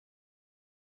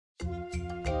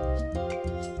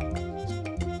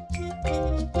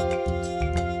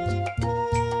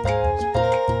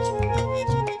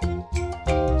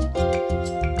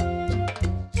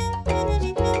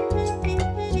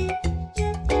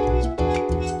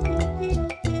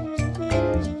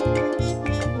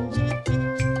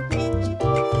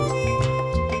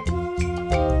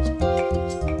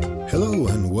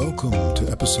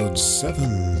episode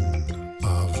 7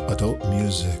 of Adult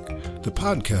Music, the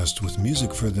podcast with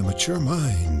music for the mature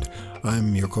mind.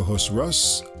 I'm your co-host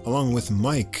Russ, along with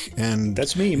Mike, and...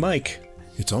 That's me, Mike.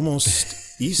 It's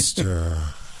almost Easter.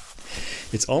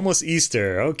 It's almost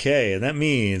Easter, okay, and that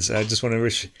means I just want to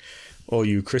wish all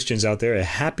you Christians out there a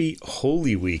happy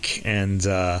Holy Week, and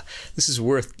this is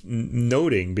worth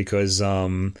noting because...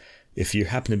 if you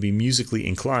happen to be musically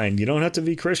inclined, you don't have to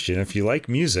be Christian. If you like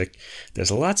music,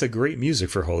 there's lots of great music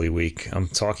for Holy Week. I'm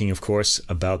talking, of course,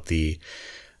 about the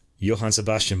Johann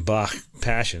Sebastian Bach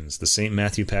Passions, the St.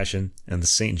 Matthew Passion and the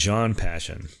St. John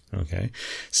Passion. Okay,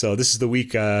 so this is the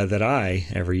week that I,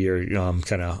 every year,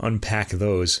 kind of unpack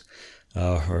those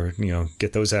or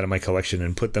get those out of my collection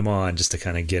and put them on just to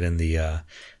kind of get in the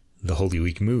Holy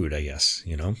Week mood, I guess,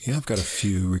 Yeah, I've got a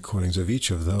few recordings of each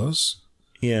of those.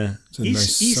 Yeah. It's a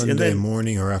nice Sunday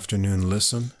morning or afternoon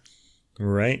listen.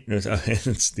 Right.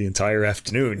 It's the entire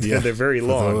afternoon. Yeah, they're very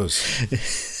long.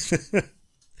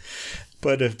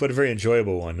 but a very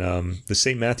enjoyable one. The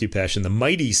St. Matthew Passion, the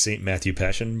mighty St. Matthew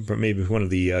Passion, maybe one of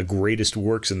the greatest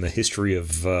works in the history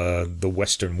of the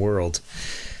Western world.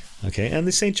 Okay, and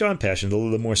the St. John Passion,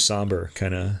 the more somber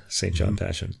kind of St. John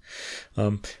Passion.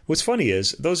 What's funny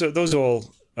is those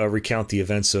all recount the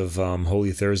events of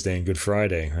Holy Thursday and Good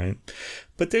Friday, right?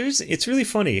 But it's really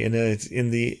funny in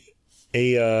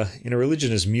a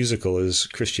religion as musical as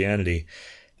Christianity.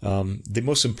 The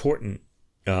most important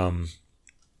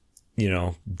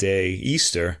day,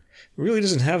 Easter, really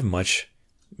doesn't have much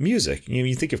music.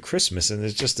 You think of Christmas and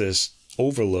there's just this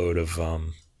overload of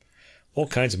all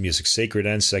kinds of music, sacred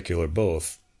and secular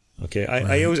both. Okay, right.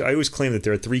 I always claim that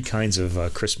there are three kinds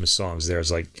of Christmas songs.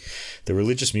 There's like the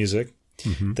religious music.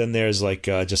 Mm-hmm. Then there's like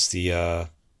just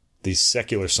these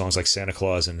secular songs like Santa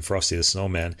Claus and Frosty the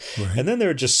Snowman. Right. And then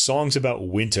there are just songs about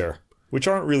winter, which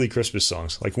aren't really Christmas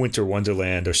songs, like Winter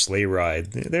Wonderland or Sleigh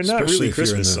Ride. They're not really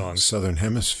Christmas songs. Southern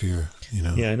Hemisphere,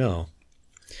 Yeah, I know.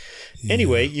 Yeah.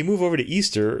 Anyway, you move over to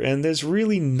Easter, and there's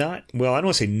really not, well, I don't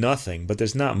want to say nothing, but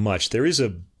there's not much. There is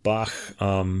a Bach,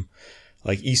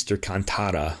 like Easter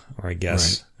cantata, or I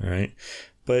guess, right? All right?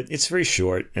 But it's very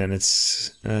short, and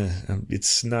it's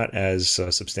not as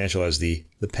substantial as the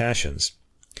Passions.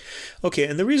 Okay,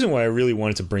 and the reason why I really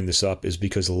wanted to bring this up is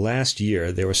because last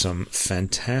year there were some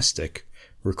fantastic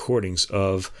recordings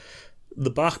of the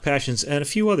Bach Passions and a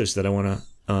few others that I want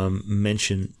to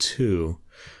mention too.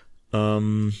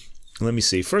 Let me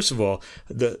see. First of all,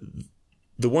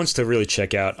 the ones to really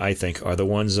check out, I think, are the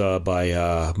ones by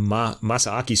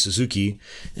Masaaki Suzuki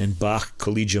and Bach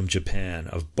Collegium Japan,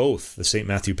 of both the St.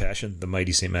 Matthew Passion, the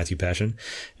mighty St. Matthew Passion,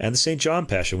 and the St. John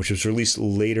Passion, which was released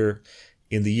later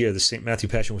in the year. The St. Matthew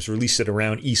Passion was released at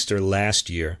around Easter last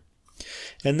year.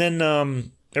 And then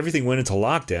everything went into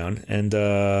lockdown, and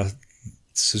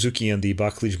Suzuki and the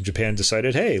Bach Collegium Japan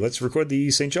decided, hey, let's record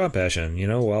the St. John Passion,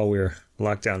 while we're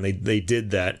locked down. They did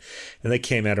that, and they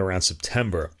came out around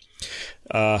September.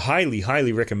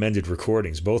 Highly recommended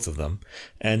recordings, both of them.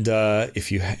 And if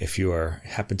you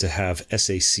happen to have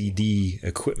SACD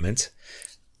equipment,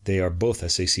 they are both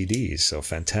SACDs, so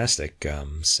fantastic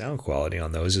sound quality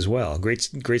on those as well.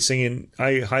 Great singing.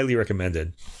 I highly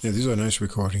recommended. Yeah, these are nice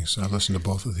recordings. I listened to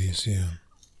both of these.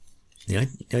 Yeah,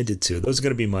 I did too. Those are going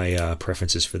to be my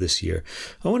preferences for this year.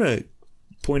 I want to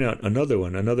point out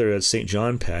another St.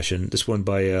 John Passion. This one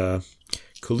by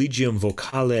Collegium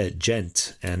Vocale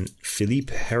Gent and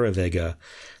Philippe Herrevega,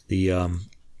 the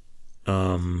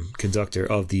conductor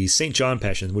of the St. John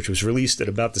Passion, which was released at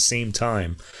about the same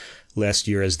time last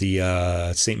year as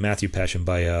the St. Matthew Passion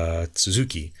by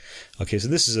Suzuki. Okay, so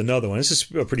this is another one. This is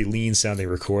a pretty lean sounding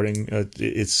recording.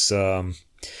 It's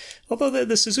although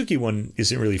the Suzuki one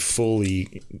isn't really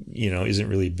fully, isn't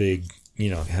really big,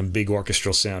 have big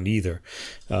orchestral sound either.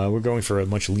 We're going for a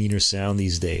much leaner sound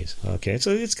these days. Okay,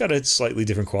 so it's got a slightly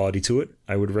different quality to it.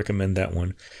 I would recommend that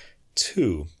one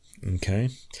too. Okay,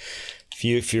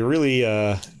 if you're really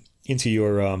into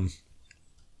your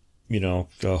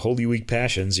Holy Week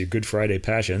Passions, your Good Friday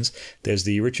Passions, there's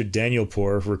the Richard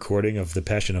Danielpour recording of the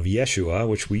Passion of Yeshua,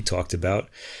 which we talked about.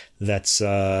 That's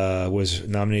was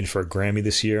nominated for a Grammy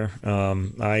this year.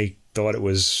 I thought it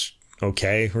was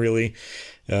okay, really.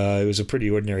 It was a pretty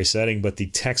ordinary setting, but the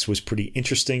text was pretty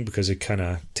interesting because it kind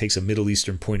of takes a Middle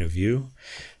Eastern point of view,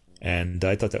 and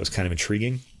I thought that was kind of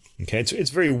intriguing. Okay, it's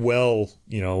very well,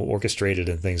 orchestrated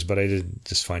and things, but I didn't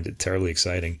just find it terribly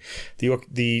exciting.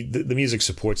 The music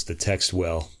supports the text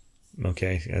well.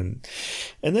 Okay, and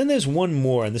then there's one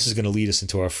more, and this is going to lead us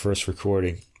into our first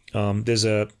recording. There's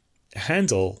a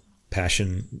Handel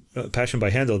Passion by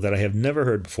Handel that I have never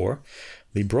heard before,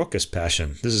 the Brockus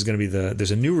Passion. This is going to be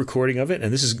there's a new recording of it,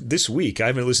 and this is this week. I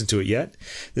haven't listened to it yet.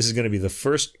 This is going to be the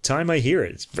first time I hear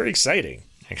it. It's very exciting,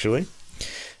 actually.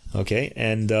 Okay,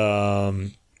 and oh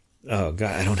god,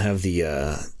 I don't have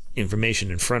the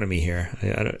information in front of me here.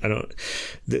 I don't.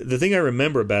 The thing I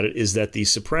remember about it is that the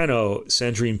soprano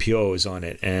Sandrine Pio is on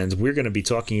it, and we're going to be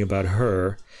talking about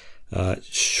her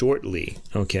shortly,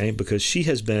 okay, because she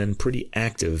has been pretty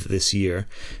active this year.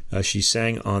 She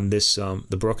sang on this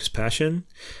the Brockus Passion.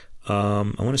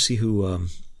 I want to see who.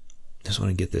 Just want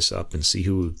to get this up and see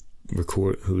who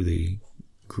the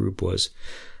group was.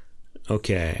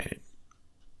 Okay.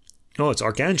 Oh, it's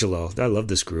Arcangelo. I love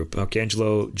this group.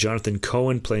 Arcangelo Jonathan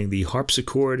Cohen playing the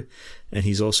harpsichord, and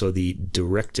he's also the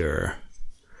director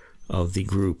of the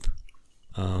group.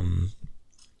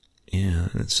 Yeah,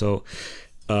 so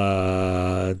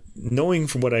knowing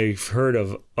from what I've heard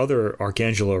of other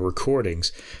Arcangelo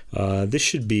recordings, this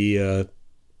should be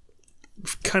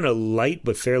kind of light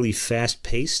but fairly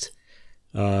fast-paced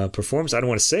performance. I don't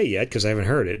want to say yet because I haven't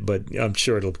heard it, but I'm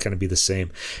sure it'll kind of be the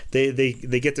same. They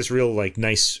get this real like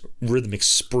nice rhythmic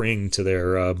spring to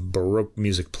their Baroque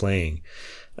music playing.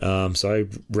 So I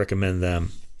recommend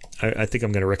them. I think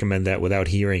I'm going to recommend that without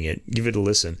hearing it. Give it a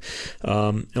listen.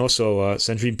 Also,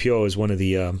 Sandrine Pio is one of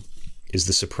the is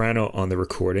the soprano on the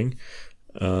recording.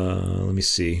 Let me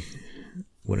see.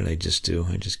 What did I just do?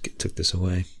 I just took this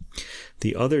away.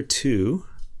 The other two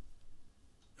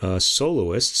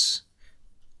soloists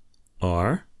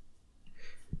are,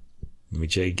 let me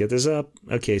get this up.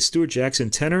 Okay, Stuart Jackson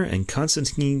tenor and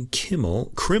Constantine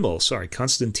Krimmel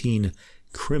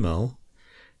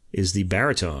is the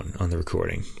baritone on the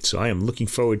recording. So I am looking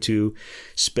forward to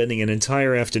spending an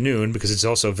entire afternoon, because it's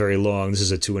also very long. This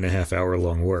is a 2.5 hour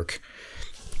long work.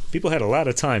 People had a lot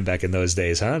of time back in those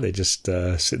days, huh? They just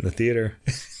sit in the theater,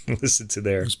 listen to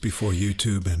their... It was before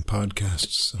YouTube and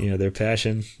podcasts. So. Yeah, their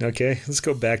passion. Okay, let's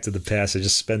go back to the past and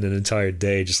just spend an entire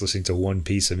day just listening to one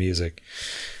piece of music.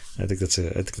 I think that's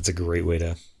a great way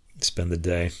to spend the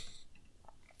day.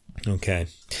 Okay.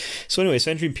 So anyway,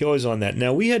 Sandrine Pio is on that.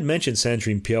 Now, we had mentioned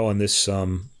Sandrine Pio on this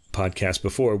podcast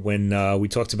before when we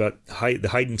talked about the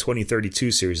Haydn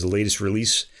 2032 series, the latest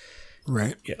release.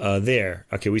 Right. There.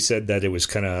 Okay, we said that it was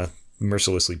kind of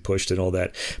mercilessly pushed and all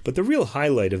that. But the real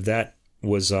highlight of that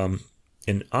was an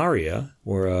aria,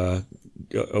 or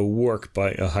a work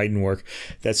by a Haydn work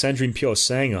that Sandrine Pio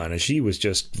sang on, and she was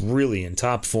just really in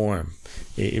top form.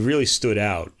 It really stood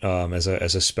out as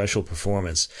a special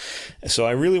performance. So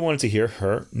I really wanted to hear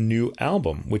her new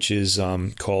album, which is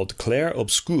called Clair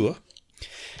Obscur,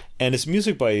 and it's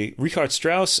music by Richard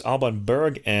Strauss, Alban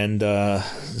Berg, and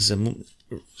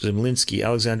Zemlinsky,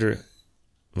 Alexander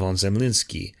von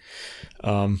Zemlinsky.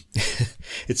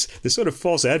 There's sort of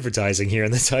false advertising here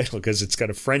in the title because it's got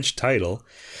a French title,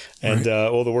 and right.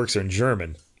 All the works are in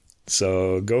German.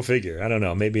 So go figure. I don't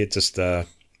know. Maybe it just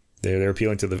they're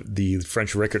appealing to the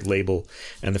French record label,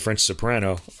 and the French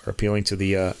soprano are appealing to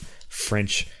the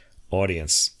French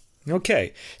audience.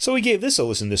 Okay, so we gave this a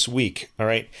listen this week. All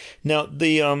right. Now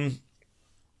the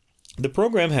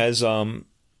program has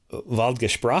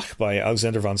Waldgesprach by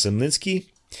Alexander von Zemlinsky.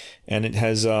 And it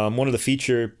has one of the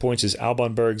feature points is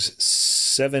Alban Berg's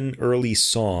 7 early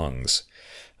songs,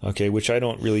 okay, which I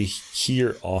don't really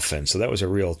hear often. So that was a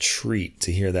real treat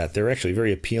to hear that. They're actually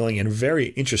very appealing and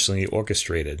very interestingly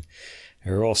orchestrated.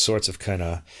 There are all sorts of kind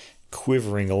of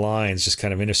quivering lines just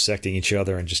kind of intersecting each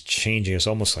other and just changing. It's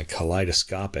almost like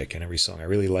kaleidoscopic in every song. I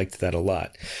really liked that a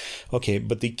lot. Okay,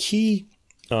 but the key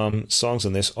songs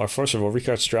on this are, first of all,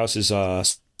 Richard Strauss's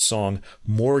song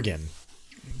Morgen,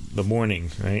 the morning,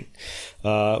 right?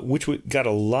 Which got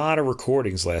a lot of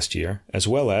recordings last year, as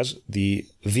well as the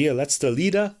Vier letzte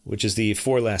Lieder, which is the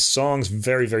 4 last songs,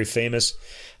 very, very famous.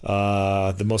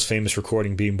 The most famous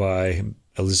recording being by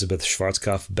Elizabeth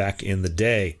Schwarzkopf back in the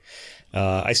day.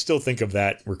 I still think of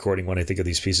that recording when I think of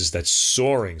these pieces, that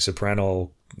soaring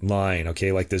soprano line,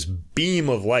 okay, like this beam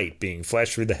of light being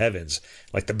flashed through the heavens,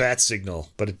 like the bat signal,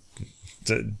 but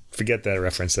forget that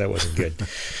reference, that wasn't good.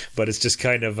 But it's just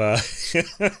kind of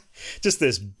just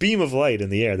this beam of light in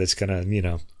the air that's kind of,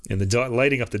 in the dark,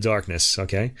 lighting up the darkness,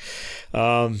 okay?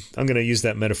 I'm going to use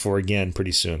that metaphor again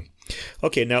pretty soon.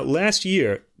 Okay, now last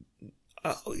year,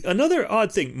 another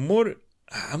odd thing,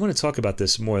 I want to talk about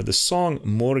this more. The song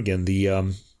Morgen,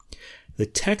 the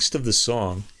text of the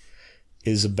song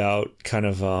is about kind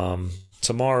of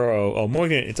tomorrow. Oh,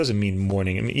 morgen, it doesn't mean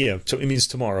morning. I mean, yeah, so it means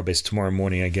tomorrow, basically tomorrow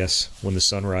morning, I guess, when the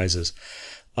sun rises.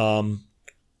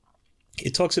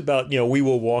 It talks about, we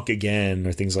will walk again,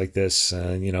 or things like this.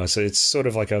 So it's sort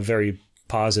of like a very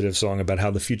positive song about how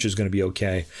the future is going to be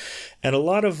okay. And a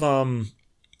lot of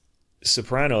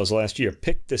Sopranos last year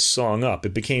picked this song up.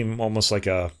 It became almost like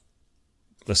a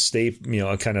staple,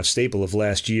 a kind of staple of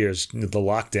last year's, the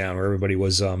lockdown, where everybody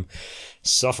was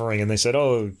suffering, and they said,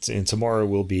 "Oh, and tomorrow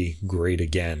will be great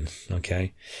again."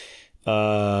 Okay.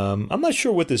 I'm not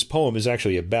sure what this poem is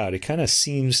actually about. It kind of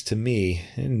seems to me,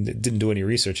 and didn't do any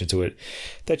research into it,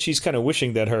 that she's kind of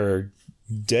wishing that her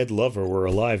dead lover were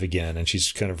alive again, and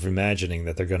she's kind of imagining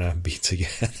that they're going to be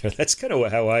together. That's kind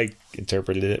of how I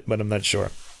interpreted it, but I'm not sure.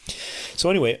 So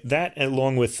anyway, that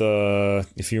along with,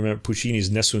 if you remember, Puccini's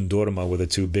Nessun Dorma were the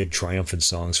two big triumphant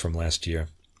songs from last year.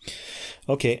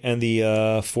 Okay, and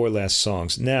the 4 last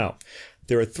songs. Now,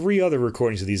 there are 3 other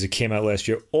recordings of these that came out last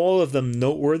year, all of them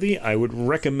noteworthy. I would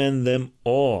recommend them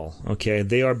all. Okay,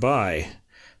 they are by...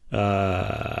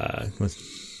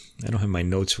 I don't have my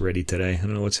notes ready today. I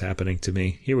don't know what's happening to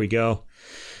me. Here we go.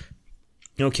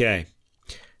 Okay.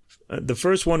 The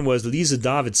first one was Lisa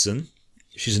Davidson.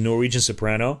 She's a Norwegian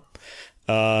soprano.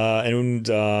 And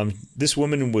this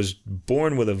woman was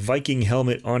born with a Viking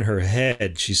helmet on her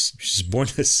head. She's born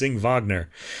to sing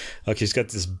Wagner. Okay, she's got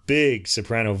this big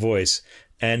soprano voice.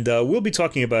 And we'll be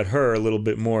talking about her a little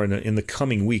bit more in the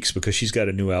coming weeks, because she's got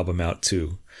a new album out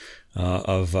too,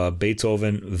 of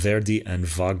Beethoven, Verdi, and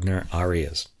Wagner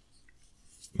arias.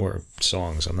 Or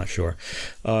songs, I'm not sure.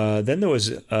 Then there was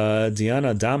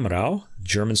Diana Damrau,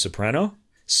 German soprano,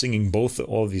 singing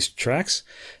all of these tracks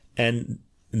and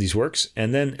these works.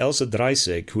 And then Elsa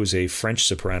Dreisig, who is a French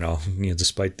soprano,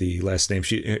 despite the last name.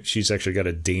 She's actually got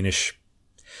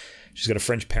she's got a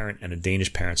French parent and a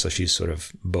Danish parent, so she's sort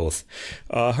of both.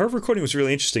 Her recording was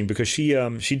really interesting because she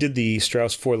did the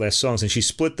Strauss 4 last songs, and she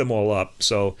split them all up.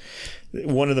 So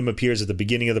one of them appears at the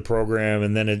beginning of the program,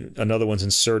 and then another one's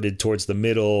inserted towards the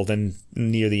middle, then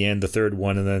near the end, the third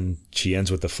one, and then she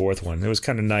ends with the 4th one. It was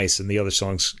kind of nice. And the other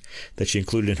songs that she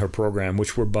included in her program,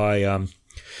 which were by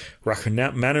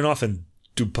Rachmaninoff and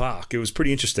Dupac. It was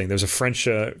pretty interesting. There's a French,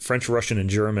 Russian, and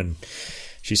German.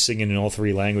 She's singing in all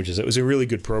 3 languages. It was a really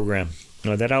good program.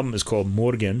 That album is called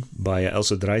Morgen by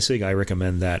Elsa Dreisig. I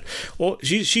recommend that. Well,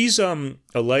 she's a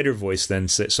lighter voice than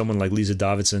someone like Lisa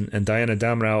Davidson. And Diana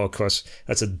Damrau, of course,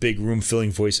 that's a big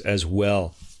room-filling voice as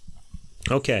well.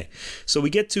 Okay, so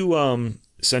we get to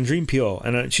Sandrine Piot.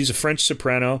 And she's a French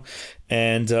soprano.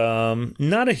 And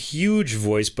not a huge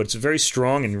voice, but it's very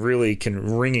strong and really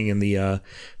can ringing in the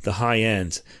high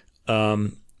end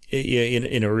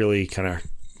in a really kind of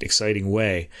exciting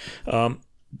way.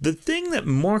 The thing that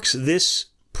marks this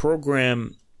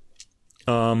program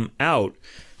out,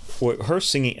 or her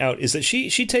singing out, is that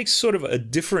she takes sort of a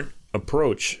different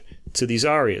approach to these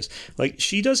arias. Like,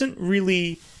 she doesn't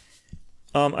really...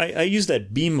 I use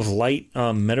that beam of light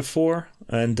metaphor,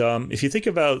 and if you think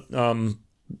about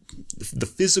the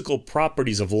physical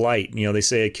properties of light, they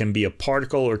say it can be a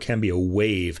particle or it can be a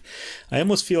wave. I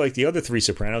almost feel like the other 3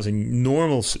 sopranos and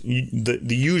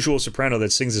the usual soprano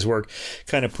that sings this work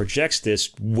kind of projects this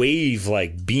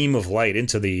wave-like beam of light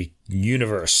into the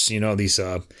universe. These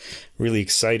really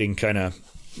exciting kind of,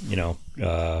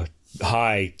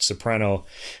 high soprano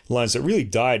lines that really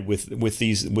died with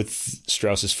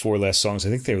Strauss's 4 last songs. I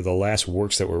think they were the last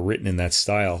works that were written in that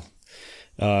style.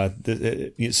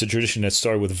 It's a tradition that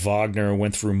started with Wagner,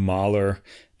 went through Mahler,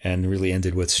 and really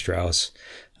ended with Strauss.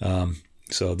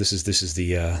 So this is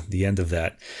the end of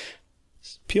that.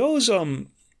 Piot's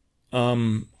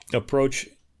approach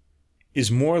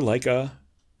is more like a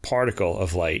particle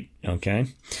of light. Okay,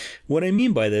 what I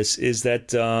mean by this is that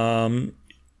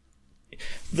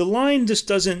the line just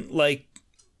doesn't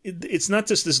it's not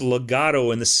just this legato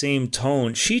in the same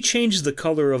tone. She changes the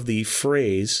color of the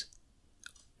phrase,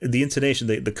 the intonation,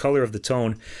 the color of the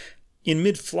tone in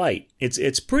mid-flight.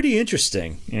 It's pretty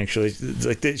interesting, actually.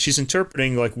 She's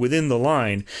interpreting within the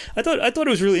line. I thought it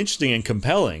was really interesting and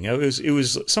compelling. It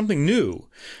was something new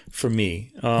for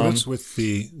me. That's with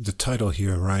the title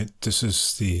here, right? This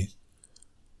is the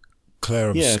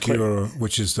Clair Obscur,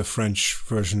 which is the French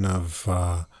version of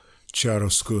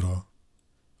Chiaroscuro.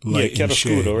 Light and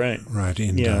shade, right? Right,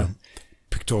 in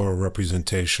pictorial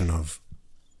representation of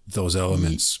those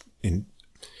elements.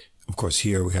 Of course,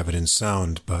 here we have it in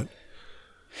sound, but...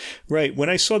 Right. When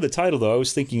I saw the title, though, I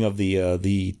was thinking of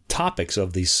the topics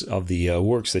of the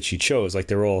works that she chose. Like,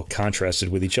 they're all contrasted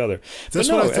with each other. That's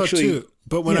what I thought, too.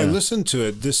 But when I listened to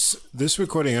it, this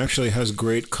recording actually has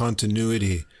great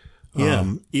continuity.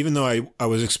 Yeah. Even though I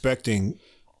was expecting...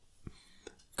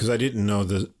 Because I didn't know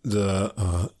the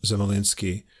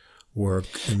Zemelinsky work,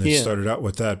 and they started out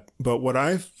with that. But what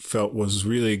I felt was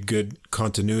really good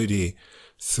continuity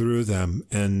through them,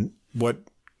 and what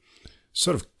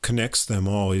sort of connects them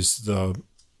all is the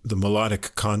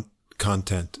melodic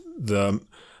content. The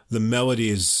the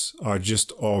melodies are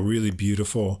just all really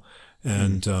beautiful,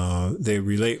 and they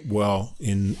relate well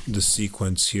in the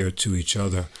sequence here to each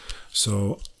other.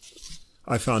 So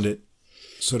I found it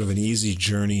sort of an easy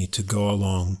journey to go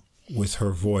along with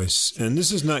her voice. And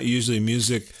this is not usually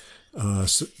music,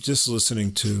 so just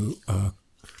listening to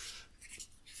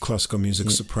classical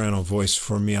music, soprano voice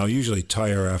for me. I'll usually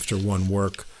tire after one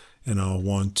work, and I'll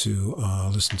want to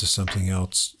listen to something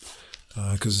else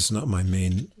because it's not my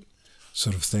main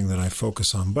sort of thing that I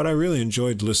focus on. But I really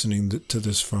enjoyed listening to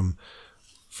this from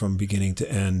beginning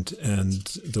to end, and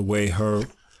the way her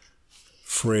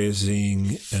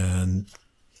phrasing and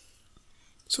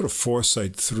sort of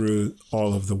foresight through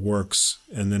all of the works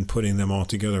and then putting them all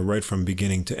together right from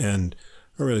beginning to end.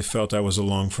 I really felt I was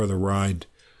along for the ride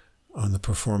on the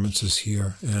performances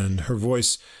here. And her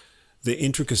voice, the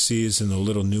intricacies and the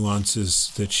little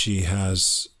nuances that she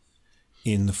has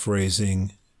in the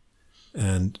phrasing,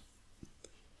 and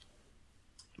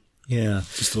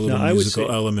just the little musical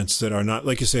elements that are not,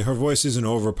 like you say, her voice isn't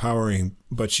overpowering,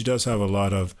 but she does have a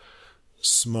lot of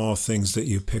small things that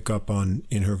you pick up on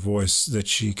in her voice that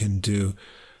she can do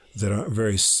that are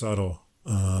very subtle.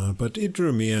 But it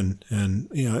drew me in, and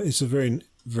it's a very,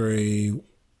 very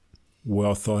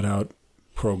well thought out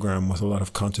program with a lot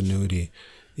of continuity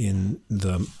in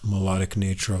the melodic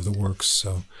nature of the works.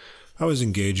 So I was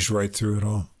engaged right through it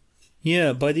all.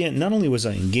 Yeah, by the end, not only was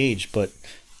I engaged, but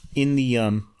in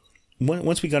the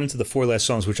once we got into the four last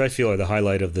songs, which I feel are the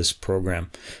highlight of this program,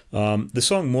 the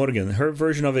song Morgen, her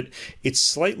version of it, it's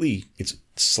slightly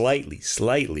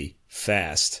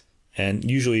fast. And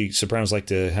usually sopranos like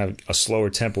to have a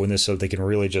slower tempo in this so they can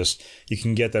really you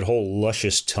can get that whole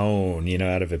luscious tone,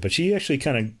 out of it. But she actually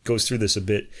kind of goes through this a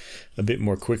bit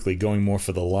more quickly, going more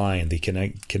for the line, the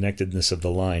connectedness of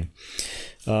the line.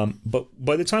 But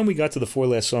by the time we got to the four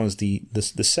last songs, the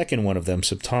second one of them,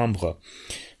 Septembre,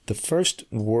 the first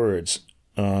words,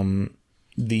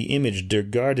 the image, der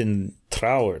Garten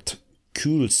trauert,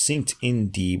 kühl sinkt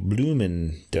in die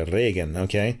Blumen der Regen,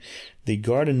 okay? The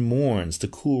garden mourns, the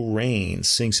cool rain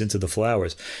sinks into the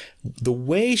flowers. The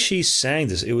way she sang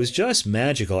this, it was just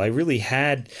magical. I really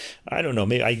had, I don't know,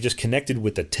 maybe I just connected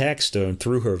with the text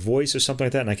through her voice or something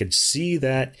like that, and I could see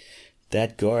that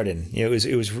garden. It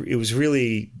was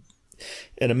really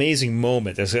an amazing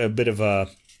moment. There's a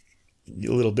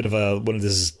little bit of one of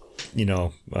this,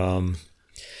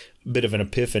 bit of an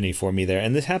epiphany for me there.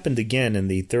 And this happened again in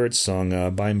the third song,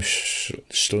 Beim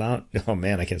Schlafengehen.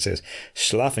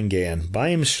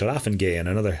 Beim Schlafengehen,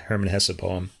 another Hermann Hesse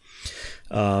poem.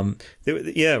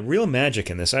 Real magic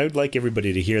in this. I would like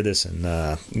everybody to hear this and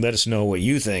let us know what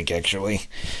you think, actually,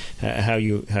 how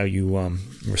you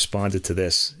responded to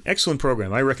this. Excellent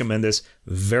program. I recommend this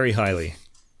very highly.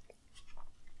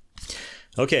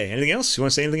 Okay, anything else? You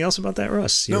want to say anything else about that,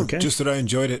 Russ? No, okay? Just that I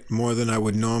enjoyed it more than I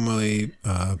would normally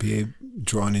be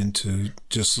drawn into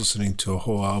just listening to a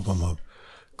whole album of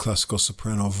classical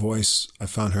soprano voice. I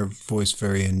found her voice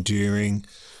very endearing.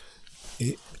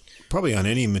 Probably on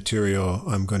any material,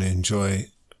 I'm going to enjoy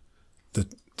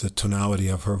the tonality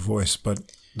of her voice,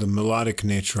 but the melodic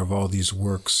nature of all these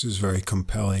works is very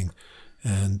compelling,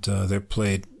 and they're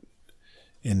played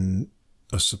in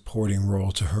a supporting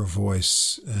role to her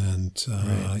voice, and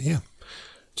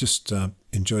just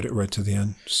enjoyed it right to the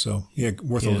end. So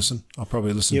worth a listen. I'll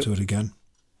probably listen to it again.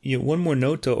 Yeah, one more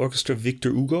note: Orchestra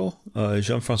Victor Hugo,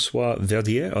 Jean-François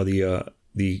Verdier, or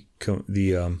the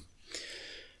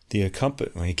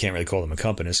accompanist. Well, you can't really call them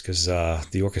accompanists because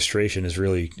the orchestration is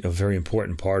really a very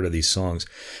important part of these songs.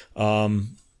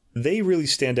 They really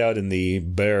stand out in the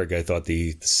Berg. I thought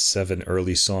the 7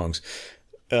 early songs.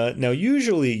 Now,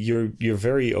 usually you're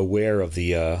very aware of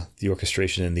the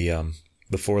orchestration in the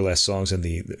 4 last songs and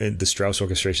the Strauss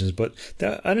orchestrations, but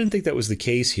I didn't think that was the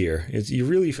case here.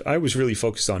 I was really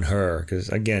focused on her because,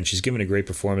 again, she's given a great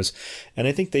performance, and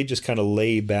I think they just kind of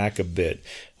lay back a bit.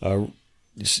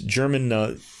 German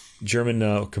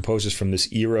composers from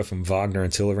this era, from Wagner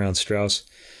until around Strauss,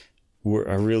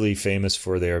 are really famous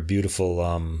for their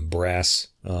beautiful brass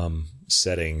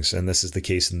settings, and this is the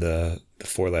case in the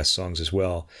 4 last songs as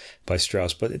well by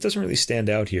Strauss, but it doesn't really stand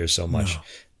out here so much. No.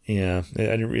 Yeah,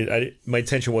 my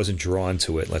attention wasn't drawn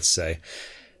to it, let's say,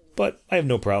 but I have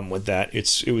no problem with that.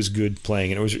 It was good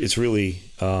playing, and it's really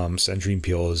Sandrine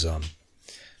Piol's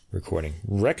recording.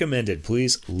 Recommended.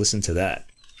 Please listen to that.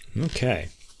 Okay,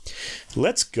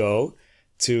 let's go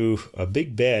to a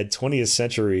big bad 20th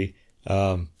century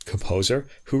composer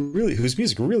whose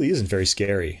music really isn't very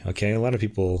scary. Okay, a lot of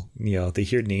people, they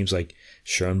hear names like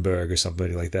Schoenberg or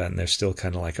somebody like that, and they're still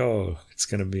kind of like, oh, it's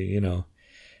gonna be,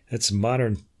 it's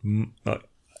modern.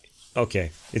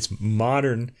 Okay, it's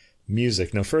modern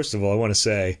music. Now, first of all, I want to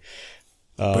say,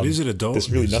 but is it adult? There's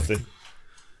really music? nothing.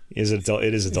 Is it adult?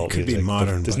 It is adult. It could music, be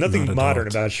modern. There's nothing modern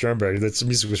about Schoenberg. That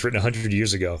music was written 100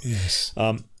 years ago. Yes.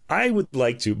 I would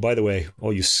like to, by the way,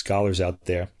 all you scholars out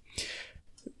there,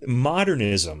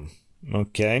 modernism.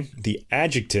 Okay, the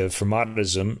adjective for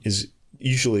modernism is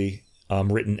usually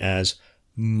written as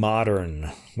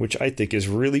modern, which I think is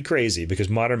really crazy because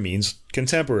modern means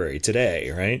contemporary,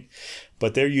 today, right?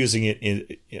 But they're using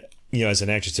it as an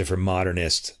adjective for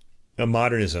modernism.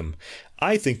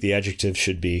 I think the adjective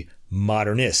should be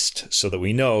modernist, so that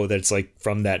we know that it's like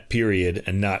from that period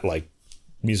and not like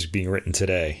music being written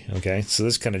today. Okay, so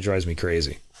this kind of drives me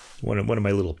crazy. One of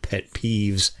my little pet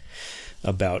peeves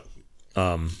about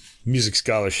music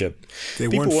scholarship. They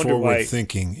weren't forward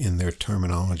thinking in their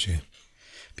terminology.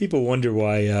 People wonder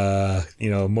why,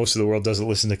 most of the world doesn't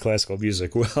listen to classical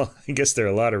music. Well, I guess there are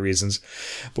a lot of reasons,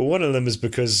 but one of them is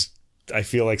because I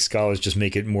feel like scholars just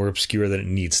make it more obscure than it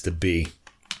needs to be.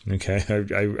 Okay,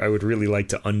 I would really like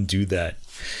to undo that.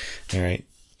 All right.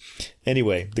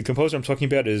 Anyway, the composer I'm talking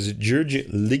about is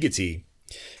György Ligeti,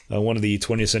 one of the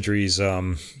 20th century's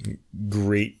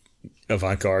great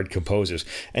avant-garde composers,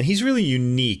 and he's really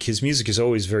unique. His music is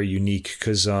always very unique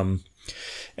because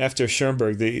after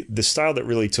Schoenberg, the style that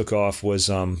really took off was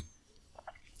the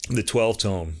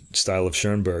 12-tone style of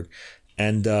Schoenberg,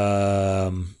 and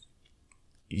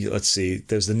let's see,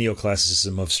 there's the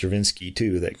neoclassicism of Stravinsky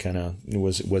too that kind of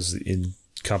was in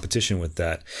competition with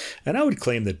that. And I would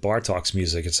claim that Bartók's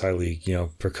music is highly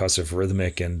percussive,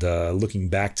 rhythmic, and looking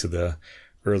back to the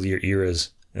earlier eras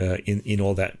in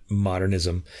all that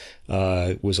modernism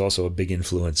was also a big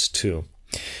influence too.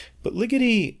 But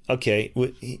Ligeti, okay,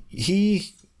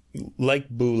 he like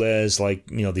Boulez, like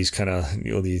these kind of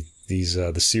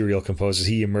the serial composers,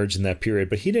 he emerged in that period,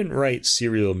 but he didn't write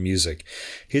serial music.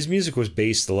 His music was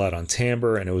based a lot on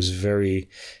timbre, and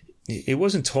it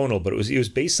wasn't tonal, but it was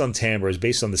based on timbre. It was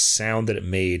based on the sound that it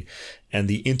made and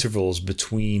the intervals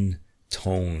between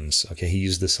tones. Okay, he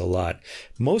used this a lot.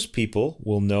 Most people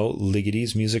will know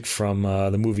Ligeti's music from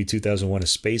the movie 2001: A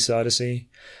Space Odyssey.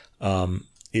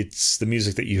 It's the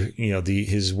music that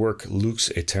his work Lux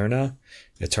Aeterna,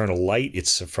 Eternal Light.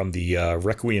 It's from the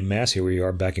Requiem Mass. Here we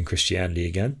are back in Christianity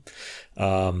again.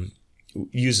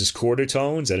 Uses quarter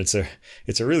tones, and it's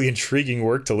a really intriguing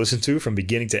work to listen to from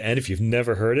beginning to end. If you've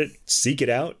never heard it, seek it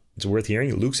out. It's worth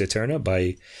hearing. Lux Aeterna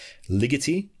by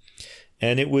Ligeti.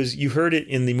 And you heard it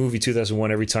in the movie 2001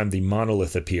 every time the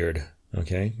monolith appeared.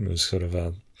 Okay, it was sort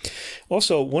of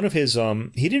also one of his.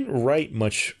 He didn't write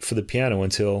much for the piano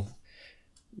until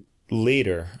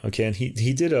later. Okay, and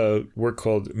he did a work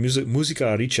called Musica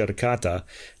Ricercata,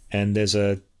 and there's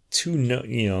a 2-note.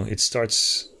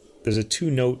 There's a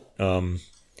 2-note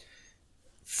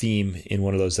theme in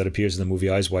one of those that appears in the movie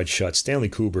Eyes Wide Shut. Stanley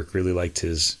Kubrick really liked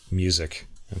his music.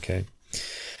 Okay.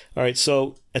 All right,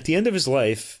 so at the end of his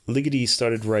life, Ligeti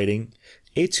started writing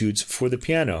etudes for the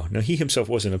piano. Now, he himself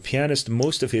wasn't a pianist.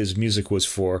 Most of his music was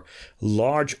for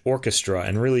large orchestra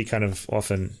and really kind of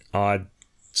often odd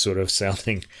sort of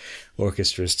sounding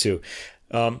orchestras too.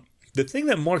 The thing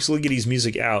that marks Ligeti's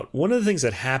music out, one of the things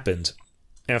that happened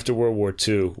after World War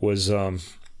II was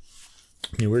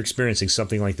we're experiencing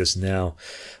something like this now.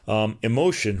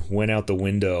 Emotion went out the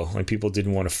window. Like, people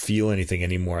didn't want to feel anything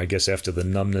anymore, I guess, after the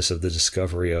numbness of the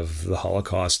discovery of the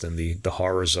Holocaust and the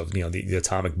horrors of the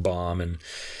atomic bomb and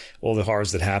all the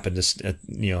horrors that happened,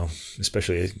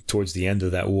 especially towards the end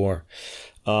of that war.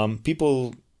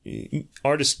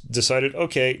 Artists decided,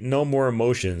 okay, no more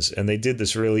emotions, and they did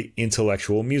this really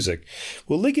intellectual music.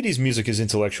 Well, Ligeti's music is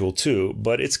intellectual too,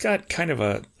 but it's got kind of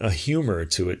a humor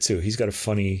to it too. He's got a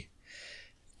funny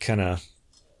kind of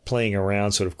playing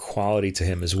around sort of quality to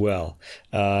him as well,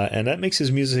 and that makes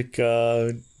his music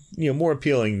more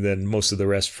appealing than most of the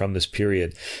rest from this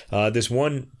period. There's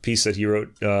one piece that he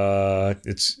wrote,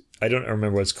 I don't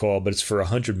remember what it's called, but it's for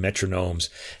 100 metronomes.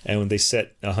 And when they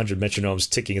set 100 metronomes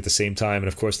ticking at the same time, and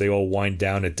of course they all wind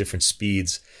down at different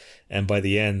speeds, and by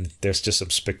the end there's just some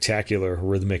spectacular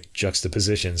rhythmic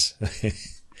juxtapositions.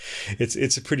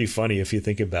 It's pretty funny if you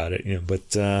think about it,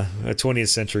 but a 20th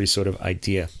century sort of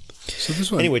idea. So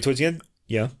this one, anyway, towards the end,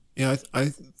 yeah.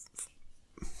 I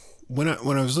when I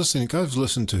was listening, I've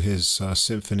listened to his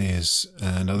symphonies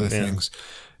and other things,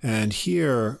 and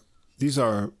here these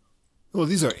are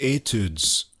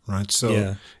etudes, right?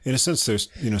 So in a sense, there's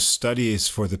studies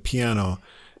for the piano,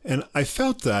 and I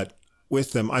felt that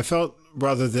with them. I felt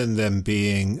rather than them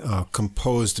being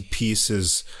composed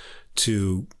pieces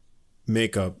to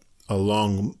make a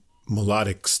long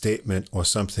melodic statement or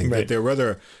something, right, that they're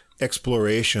rather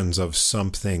explorations of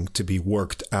something to be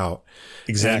worked out.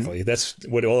 Exactly. That's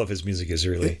what all of his music is,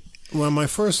 really. Well, my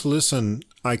first listen,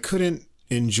 I couldn't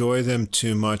enjoy them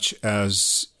too much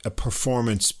as a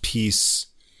performance piece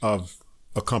of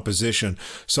a composition.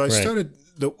 So I started,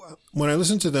 when I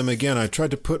listened to them again, I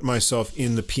tried to put myself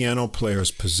in the piano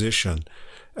player's position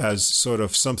as sort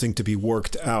of something to be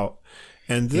worked out.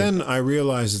 And then I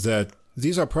realized that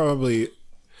these are probably,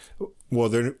 well,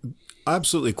 they're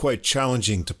absolutely quite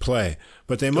challenging to play,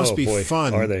 but they must be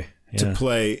fun to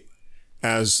play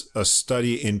as a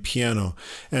study in piano.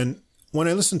 And when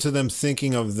I listened to them,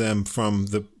 thinking of them from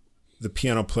the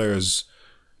piano player's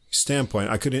standpoint,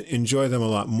 I could enjoy them a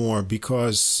lot more,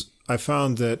 because I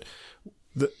found that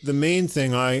the main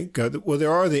thing I got, well,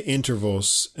 there are the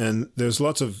intervals, and there's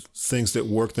lots of things that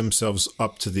work themselves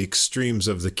up to the extremes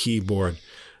of the keyboard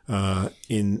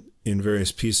in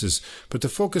various pieces. But the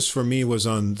focus for me was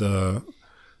on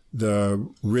the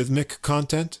rhythmic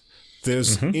content.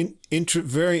 There's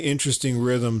very interesting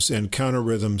rhythms and counter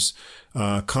rhythms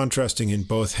contrasting in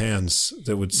both hands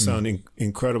that would sound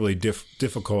incredibly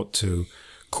difficult to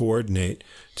coordinate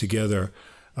together,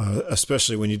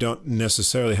 especially when you don't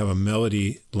necessarily have a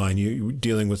melody line. You're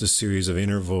dealing with a series of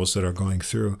intervals that are going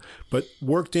through. But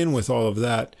worked in with all of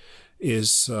that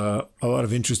is a lot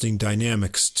of interesting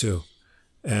dynamics too.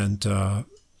 And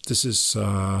this is,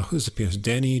 who's the pianist?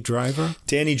 Danny Driver?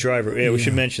 Danny Driver. Yeah, we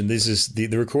should mention, this is the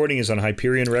recording is on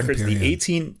Hyperion Records, the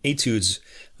 18 Etudes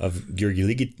of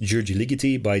György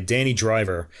Ligeti by Danny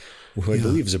Driver, who I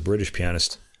believe is a British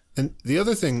pianist. And the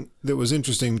other thing that was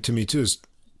interesting to me too is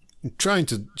trying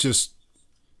to just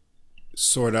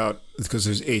sort out, because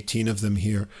there's 18 of them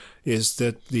here, is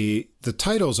that the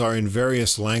titles are in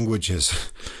various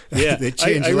languages. Yeah, they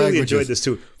change I really languages. enjoyed this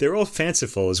too. They're all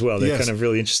fanciful as well. They're kind of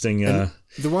really interesting.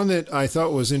 The one that I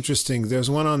thought was interesting, there's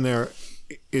one on there,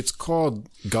 it's called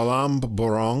Galamb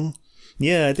Borong.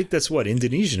 Yeah, I think that's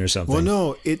Indonesian or something. Well,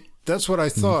 no, that's what I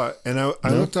thought. And I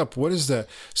looked up, what is that?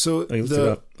 So I looked it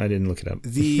up. I didn't look it up.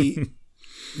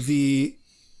 The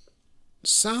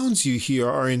sounds you hear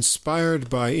are inspired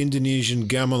by Indonesian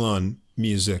gamelan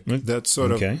music. That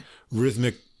sort of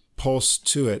rhythmic pulse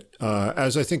to it,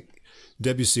 as I think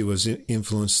Debussy was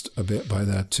influenced a bit by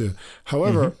that too.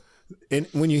 However,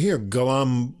 when you hear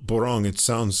Galamb Borong,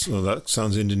 that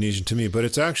sounds Indonesian to me, but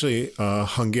it's actually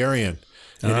Hungarian,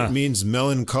 and it means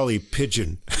melancholy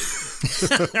pigeon.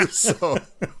 So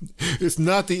it's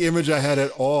not the image I had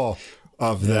at all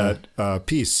of that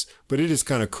piece, but it is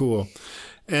kind of cool.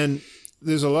 And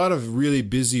there's a lot of really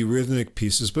busy rhythmic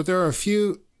pieces, but there are a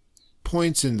few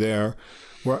points in there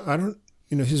where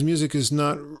his music is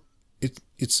not,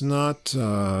 it's not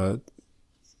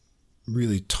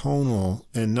really tonal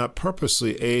and not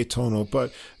purposely atonal,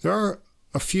 but there are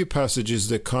a few passages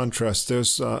that contrast.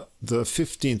 There's the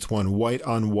 15th one, White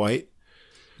on White.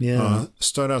 Yeah.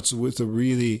 Start out with a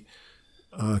really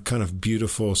kind of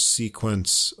beautiful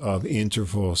sequence of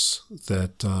intervals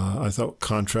that I thought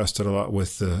contrasted a lot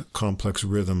with the complex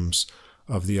rhythms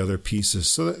of the other pieces.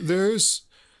 So there's,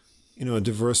 a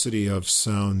diversity of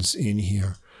sounds in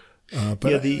here.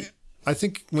 But I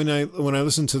think when I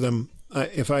listen to them,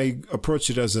 if I approach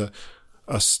it as a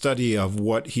study of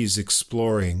what he's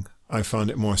exploring, I found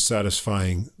it more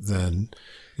satisfying than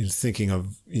thinking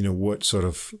of, what sort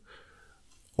of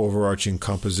overarching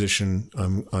composition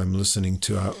I'm listening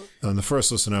to. On the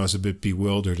first listen, I was a bit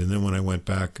bewildered, and then when I went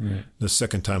back the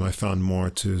second time, I found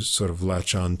more to sort of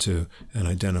latch on to and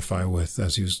identify with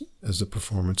as the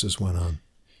performances went on.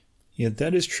 Yeah,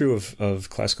 that is true of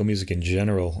classical music in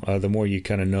general. The more you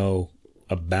kind of know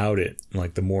about it,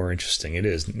 like the more interesting it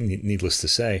is, needless to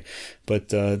say. But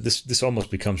this almost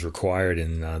becomes required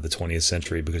in the 20th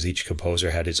century, because each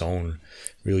composer had his own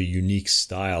really unique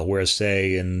style. Whereas,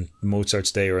 say, in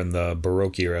Mozart's day or in the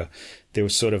Baroque era, there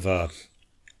was sort of a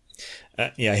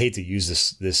I hate to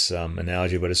use this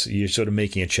analogy, but you're sort of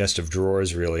making a chest of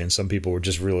drawers, really. And some people were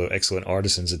just really excellent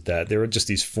artisans at that. There were just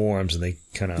these forms, and they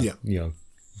kind of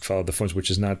followed the forms,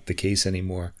 which is not the case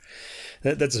anymore.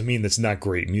 That doesn't mean that's not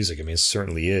great music. I mean, it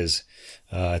certainly is.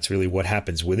 It's really what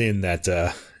happens within that,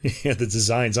 the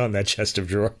designs on that chest of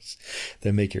drawers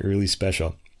that make it really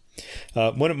special.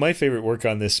 One of my favorite work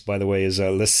on this, by the way, is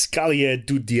L'Escalier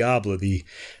du Diable, the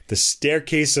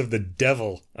staircase of the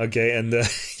devil. Okay, and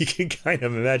you can kind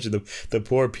of imagine the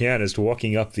poor pianist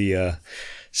walking up the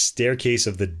staircase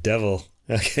of the devil.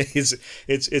 Okay,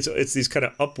 it's these kind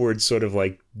of upward sort of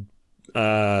like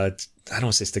I don't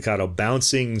want to say staccato,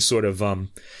 bouncing sort of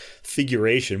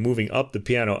figuration, moving up the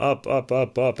piano,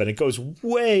 up, and it goes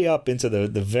way up into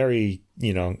the very,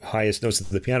 highest notes of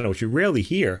the piano, which you rarely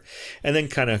hear, and then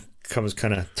comes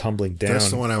tumbling down.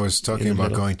 That's the one I was talking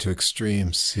about, going to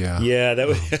extremes. Yeah, that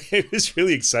was it was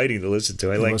really exciting to listen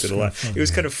to. I liked it a lot. It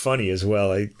was kind of funny as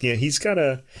well. He's got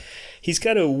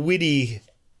a witty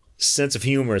sense of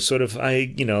humor, sort of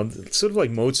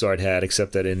like Mozart had,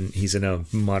 except that he's in a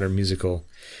modern musical,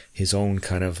 his own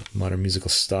kind of modern musical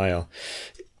style.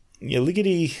 Yeah,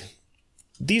 Ligeti.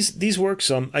 These works,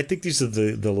 I think these are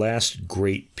the last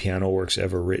great piano works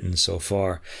ever written so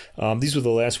far. These were the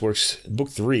last works. Book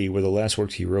 3 were the last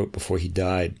works he wrote before he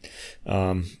died.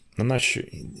 I'm not sure.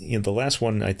 The last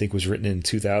one I think was written in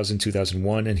 2000,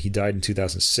 2001, and he died in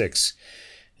 2006.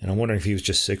 And I'm wondering if he was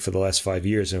just sick for the last 5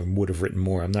 years and would have written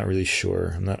more. I'm not really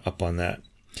sure. I'm not up on that.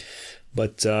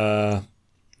 But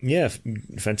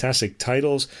fantastic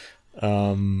titles.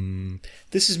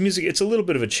 This is music. It's a little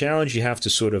bit of a challenge. You have to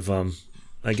sort of,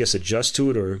 I guess, adjust to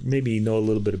it, or maybe know a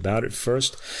little bit about it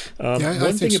first.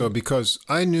 I think so, because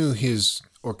I knew his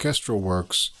orchestral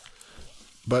works,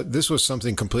 but this was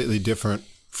something completely different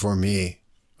for me.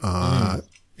 I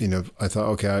thought,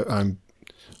 okay, I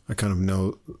kind of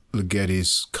know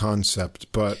Ligeti's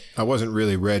concept, but I wasn't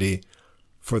really ready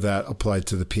for that applied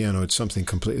to the piano. It's something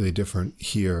completely different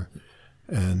here.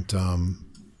 And,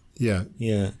 yeah.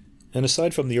 And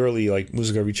aside from the early, like,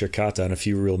 Musica Ricercata and a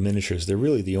few real miniatures, they're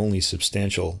really the only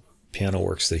substantial piano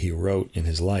works that he wrote in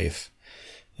his life.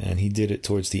 And he did it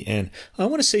towards the end. I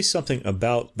want to say something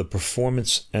about the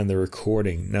performance and the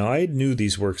recording. Now, I knew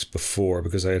these works before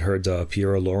because I had heard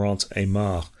Pierre Laurent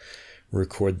Aimard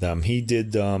record them. He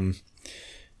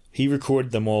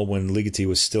recorded them all when Ligeti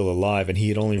was still alive, and he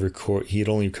had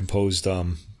only composed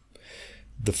the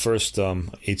first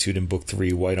etude in Book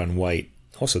 3, White on White.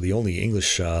 Also, the only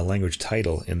English language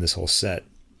title in this whole set.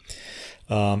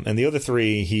 And the other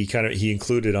 3 he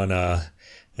included on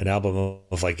an album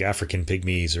of like African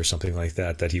Pygmies or something like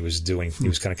that he was doing. He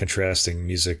was kind of contrasting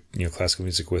music, classical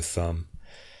music with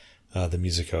the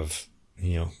music of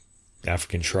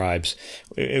African tribes.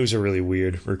 It was a really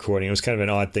weird recording. It was kind of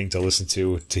an odd thing to listen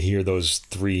to hear those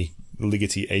 3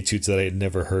 Ligeti etudes that I had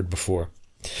never heard before.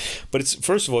 But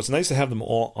first of all, it's nice to have them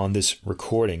all on this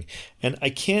recording. And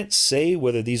I can't say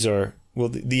whether these are... Well,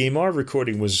 the Aimard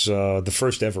recording was the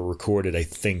first ever recorded, I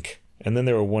think. And then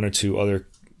there were 1 or 2 other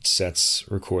sets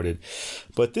recorded.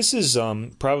 But this is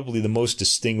probably the most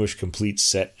distinguished complete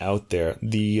set out there.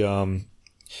 The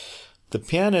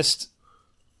pianist...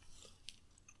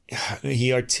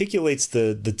 He articulates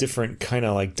the different kind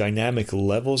of like dynamic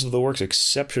levels of the works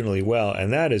exceptionally well,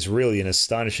 and that is really an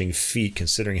astonishing feat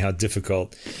considering how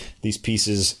difficult these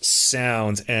pieces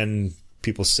sound and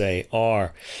people say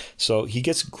are. So he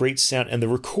gets great sound, and the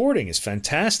recording is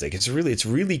fantastic. It's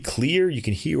really clear. You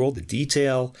can hear all the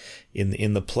detail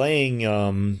in the playing.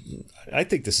 I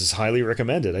think this is highly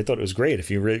recommended. I thought it was great.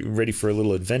 If you're ready for a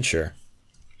little adventure,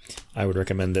 I would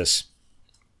recommend this.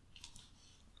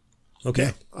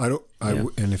 Okay. Yeah,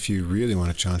 and if you really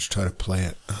want a challenge, try to play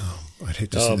it. I'd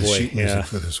hate to see the sheet music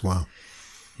for this. Wow.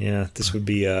 Yeah, this would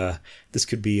be this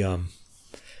could be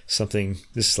something.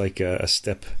 This is like a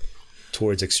step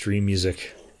towards extreme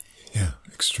music. Yeah,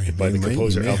 extreme. By the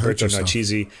composer Alberto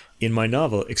Narcisi in my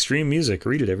novel, Extreme Music.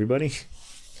 Read it, everybody.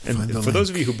 And for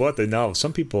those of you who bought the novel,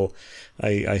 some people,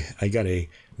 I got a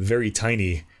very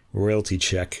tiny royalty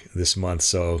check this month.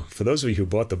 So for those of you who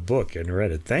bought the book and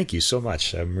read it, thank you so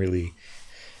much. I'm really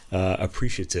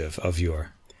appreciative of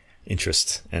your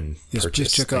interest and purchase.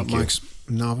 Please check out Mike's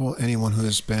novel. Anyone who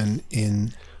has been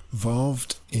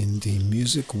involved in the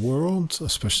music world,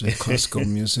 especially classical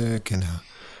music and a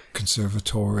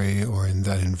conservatory or in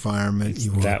that environment,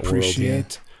 you will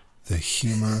appreciate the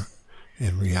humor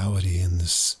and reality in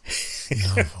this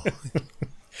novel.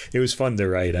 It was fun to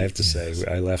write, I have to say.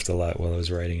 I laughed a lot while I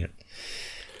was writing it.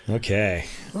 Okay.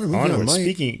 Onward.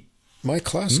 My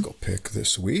classical pick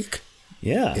this week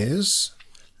is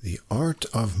The Art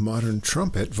of Modern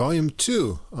Trumpet, Volume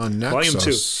 2 on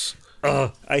Naxos.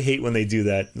 Volume 2. I hate when they do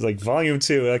that. Like Volume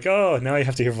 2, like, now I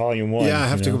have to hear Volume 1. Yeah, I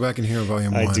have to go back and hear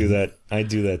Volume 1. I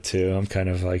do that too. I'm kind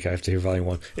of like, I have to hear Volume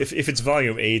 1. If it's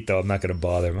Volume 8, though, I'm not going to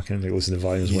bother. I'm not going to listen to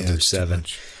Volumes 1 through 7.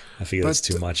 I figure that's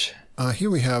too much.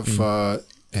 Here we have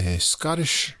a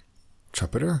Scottish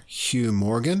trumpeter, Hugh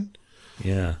Morgan,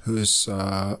 who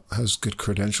has good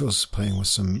credentials, playing with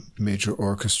some major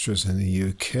orchestras in the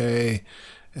UK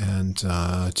and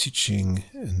teaching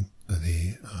in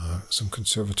some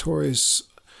conservatories,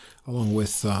 along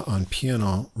with on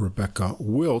piano Rebecca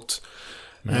Wilt.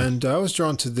 And I was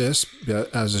drawn to this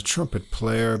as a trumpet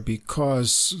player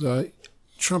because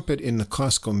trumpet in the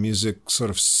classical music sort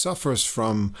of suffers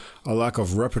from a lack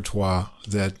of repertoire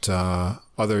that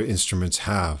other instruments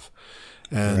have.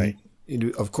 And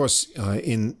of course,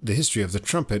 in the history of the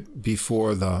trumpet,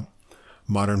 before the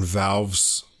modern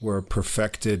valves were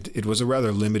perfected, it was a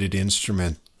rather limited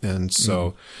instrument. And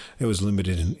so it was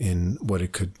limited in what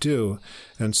it could do.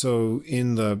 And so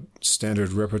in the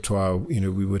standard repertoire,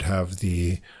 we would have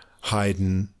the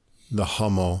Haydn, the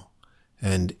Hummel,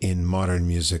 and in modern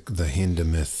music, the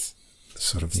Hindemith,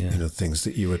 sort of, things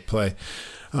that you would play.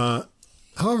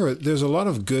 However, there's a lot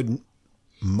of good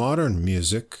modern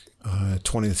music,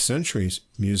 20th century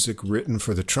music written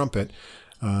for the trumpet,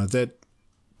 that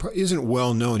isn't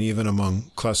well known even among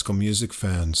classical music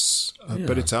fans,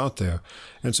 but it's out there.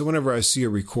 And so whenever I see a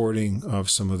recording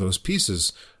of some of those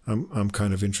pieces, I'm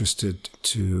kind of interested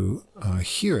to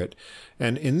hear it.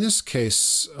 And in this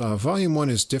case, Volume 1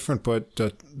 is different, but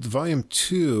Volume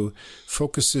 2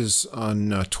 focuses on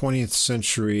 20th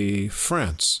century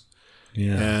France.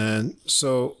 Yeah. And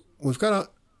so we've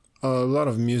got a lot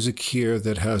of music here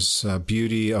that has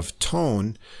beauty of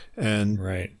tone, and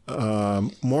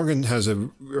Morgan has a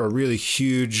really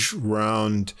huge,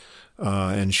 round,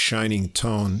 and shining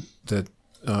tone that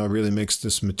really makes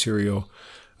this material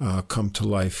come to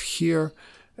life here.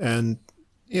 And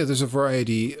there's a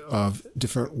variety of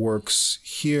different works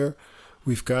here.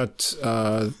 We've got,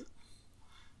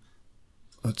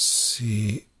 let's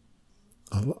see,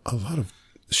 a lot of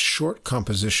short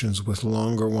compositions with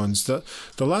longer ones. The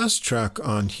last track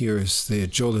on here is the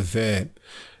Jolivet,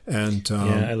 and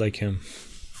I like him.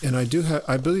 And I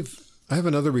believe I have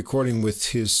another recording with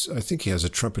his. I think he has a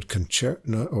trumpet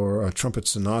concerto or a trumpet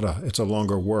sonata. It's a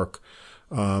longer work,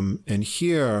 and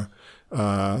here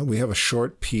we have a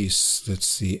short piece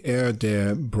that's the Air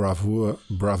de Bravure.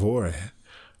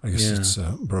 I guess it's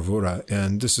Bravura,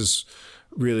 and this is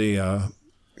really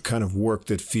kind of work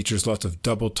that features lots of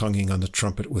double tonguing on the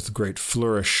trumpet with great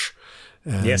flourish.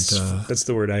 And, yes, that's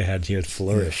the word I had here,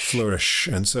 flourish. Yeah, flourish.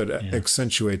 And so it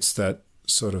accentuates that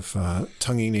sort of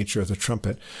tonguing nature of the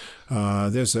trumpet.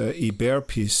 There's a Ibert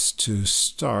piece to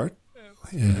start,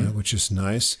 which is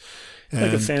nice. And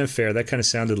like a fanfare. That kind of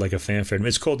sounded like a fanfare.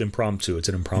 It's called impromptu. It's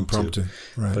an impromptu.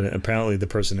 Right. But apparently the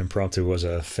person impromptu was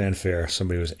a fanfare.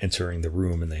 Somebody was entering the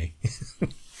room and they...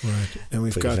 Right. And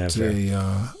we've got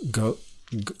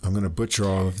I'm going to butcher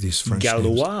all of these French names.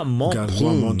 Galois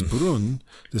Montbrun,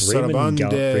 the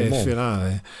Sarabande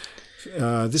Finale.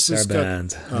 This has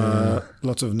got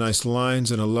lots of nice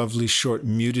lines and a lovely short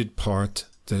muted part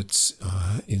that's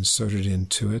inserted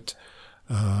into it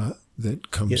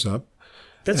that comes up.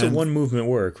 That's a one-movement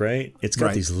work, right? It's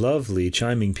got these lovely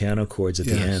chiming piano chords at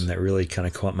the end that really kind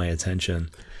of caught my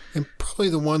attention. And probably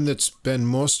the one that's been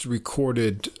most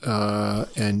recorded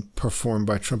and performed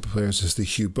by trumpet players is the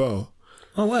Hubo.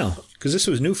 Oh, wow. Because this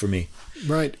was new for me.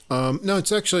 Right. No,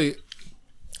 it's actually,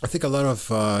 I think a lot of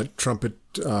trumpet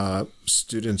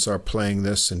students are playing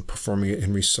this and performing it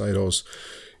in recitals.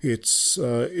 It's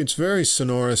very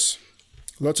sonorous,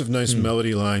 lots of nice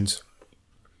melody lines.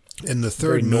 And the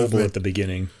third very noble movement, at the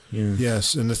beginning. Yeah.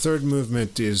 Yes, and the third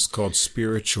movement is called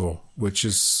Spiritual, which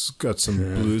has got some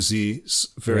bluesy,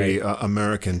 very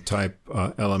American type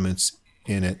elements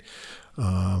in it.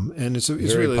 And it's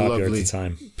really lovely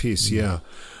piece,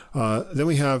 Then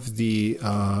we have the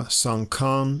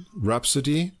Sankan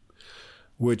Rhapsody,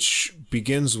 which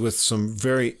begins with some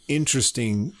very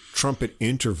interesting trumpet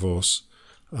intervals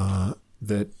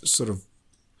that sort of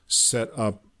set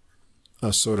up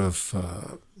a sort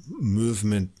of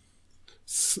movement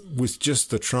with just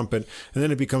the trumpet, and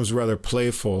then it becomes rather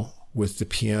playful with the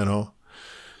piano.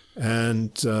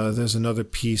 And there's another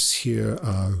piece here,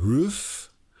 Roof.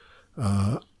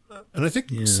 And I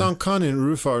think Sankan and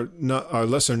Roof are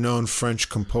lesser known French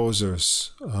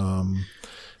composers.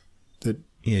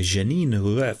 Janine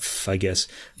Rueff, I guess.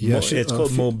 Yeah, it's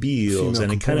called Mobiles,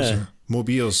 and it kind of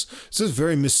Mobiles. This is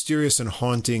very mysterious and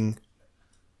haunting.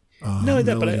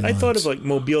 But I thought of like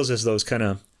Mobiles as those kind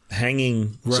of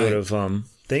hanging sort of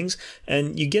things,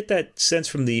 and you get that sense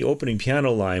from the opening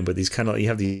piano line, where these kind of you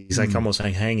have these like almost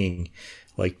hanging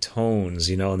like tones,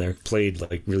 and they're played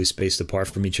like really spaced apart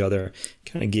from each other.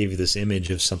 Kind of gave you this image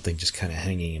of something just kind of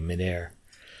hanging in midair.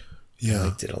 Yeah, I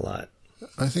liked it a lot.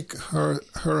 I think her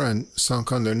and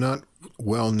Sankan, they're not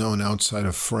well known outside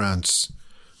of France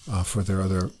for their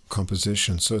other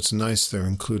compositions, so it's nice they're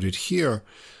included here.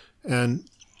 And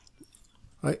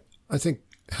I think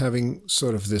having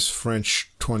sort of this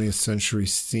French 20th century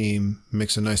theme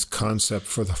makes a nice concept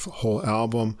for the whole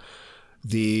album.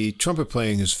 The trumpet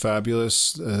playing is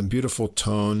fabulous, beautiful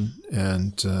tone,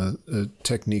 and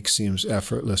technique seems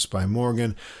effortless by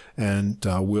Morgan, and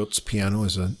Wilt's piano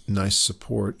is a nice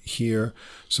support here.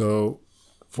 So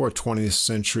for a 20th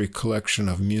century collection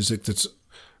of music that's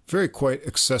very quite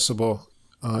accessible,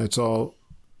 it's all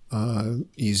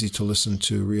easy to listen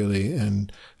to, really,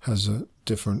 and has a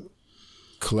different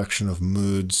collection of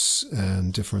moods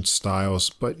and different styles,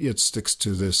 but it sticks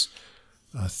to this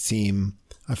theme.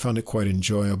 I found it quite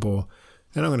enjoyable,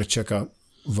 and I'm going to check out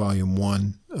Volume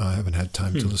 1. I haven't had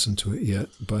time to listen to it yet,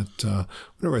 but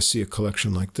whenever I see a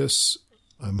collection like this,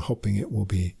 I'm hoping it will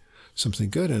be something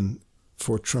good, and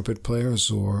for trumpet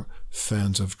players or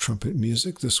fans of trumpet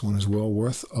music, this one is well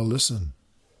worth a listen.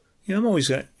 Yeah,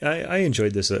 I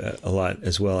enjoyed this a lot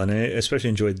as well, and I especially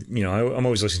enjoyed, I'm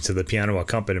always listening to the piano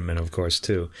accompaniment, of course,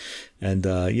 too, and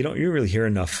you don't really hear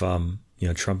enough,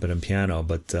 trumpet and piano,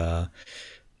 but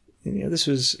this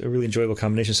was a really enjoyable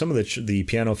combination. Some of the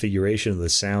piano figuration, the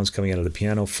sounds coming out of the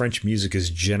piano. French music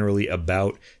is generally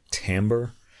about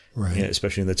timbre, right?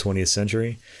 Especially in the 20th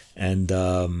century, and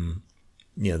there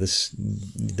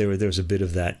was a bit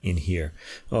of that in here.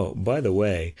 Oh, by the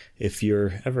way, if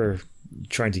you're ever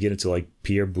trying to get into like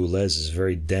Pierre Boulez's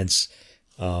very dense,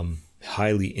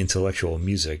 highly intellectual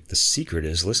music, the secret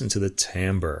is listen to the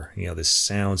timbre. The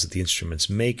sounds that the instruments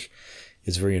make.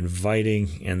 It's very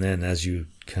inviting, and then as you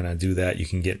kind of do that, you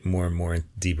can get more and more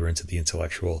deeper into the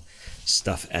intellectual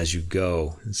stuff as you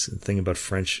go. It's the thing about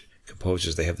French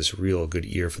composers; they have this real good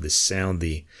ear for the sound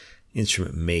the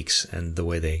instrument makes and the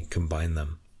way they combine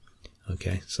them.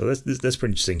 Okay, so that's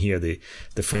pretty interesting here. The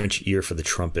French ear for the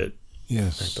trumpet.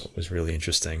 Yes, I thought was really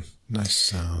interesting. Nice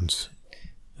sounds.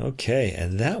 Okay,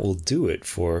 and that will do it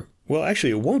for. Well,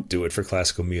 actually, it won't do it for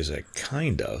classical music.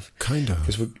 Kind of.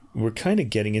 Because we're kind of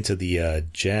getting into the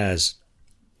jazz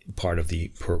part of the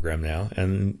program now,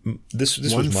 and this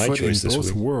was my choice this week.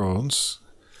 Both worlds.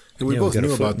 We both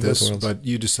knew about this, but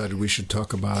you decided we should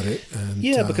talk about it. And,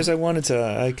 because I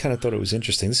kind of thought it was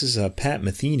interesting. This is Pat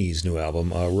Metheny's new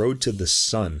album, Road to the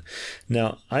Sun.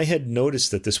 Now, I had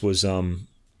noticed that this was...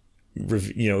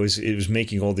 it was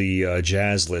making all the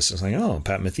jazz lists. I was like, oh,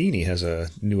 Pat Metheny has a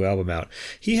new album out.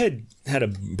 He had a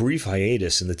brief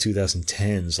hiatus in the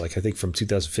 2010s, like I think from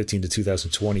 2015 to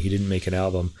 2020, he didn't make an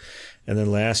album. And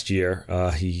then last year,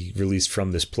 he released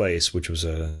From This Place, which was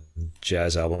a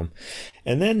jazz album.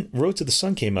 And then Road to the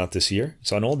Sun came out this year.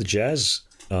 It's on all the jazz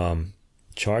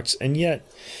charts. And yet,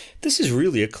 this is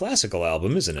really a classical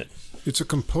album, isn't it? It's a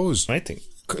composed. I think.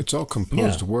 It's all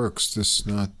composed works. This is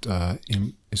not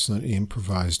it's not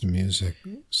improvised music.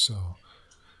 So,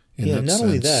 not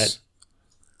only that,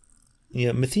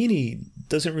 Metheny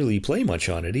doesn't really play much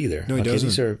on it either. No, he doesn't.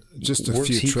 These are just a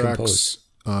few tracks.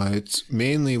 It's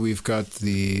mainly we've got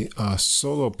the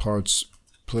solo parts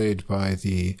played by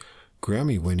the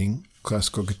Grammy-winning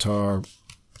classical guitarist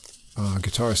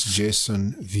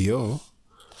Jason Viau.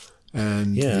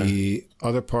 And the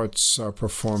other parts are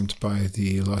performed by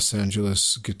the Los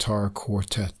Angeles Guitar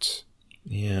Quartet.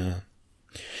 Yeah.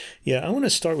 I want to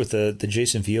start with the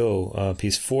Jason Viau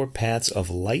piece, Four Paths of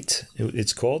Light,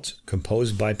 it's called,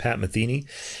 composed by Pat Metheny.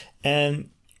 And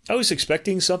I was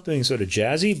expecting something sort of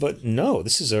jazzy, but no,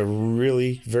 this is a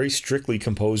really very strictly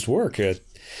composed work.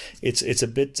 It's a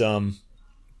bit...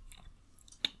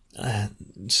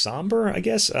 somber, I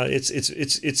guess.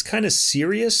 It's kind of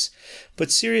serious,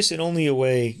 but serious in only a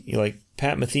way like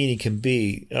Pat Metheny can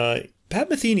be. Pat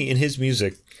Metheny in his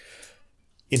music,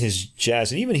 in his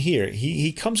jazz, and even here,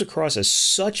 he comes across as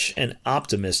such an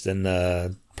optimist and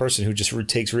a person who just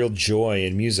takes real joy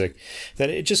in music that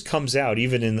it just comes out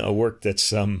even in a work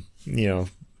that's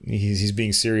he's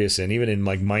being serious in, even in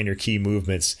like minor key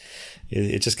movements.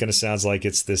 It just kind of sounds like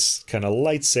it's this kind of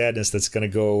light sadness that's going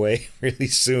to go away really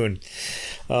soon.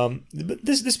 But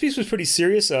this piece was pretty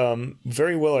serious,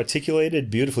 very well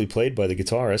articulated, beautifully played by the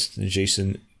guitarist,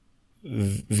 Jason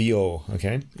Viau,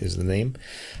 is the name.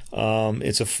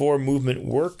 It's a 4-movement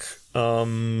work.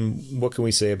 What can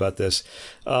we say about this?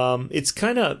 It's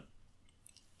kind of...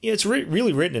 it's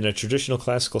really written in a traditional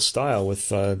classical style with,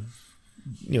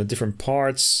 different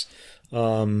parts...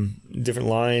 different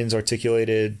lines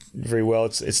articulated very well.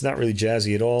 It's not really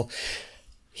jazzy at all.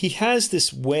 He has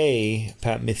this way,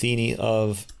 Pat Metheny,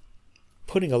 of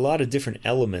putting a lot of different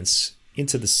elements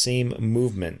into the same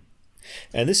movement.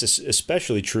 And this is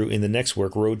especially true in the next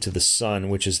work, Road to the Sun,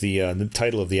 which is the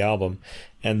title of the album,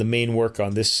 and the main work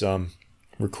on this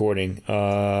recording,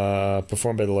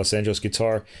 performed by the Los Angeles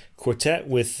Guitar Quartet,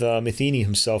 with Metheny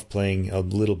himself playing a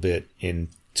little bit in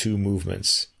 2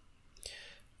 movements.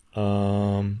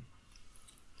 Also,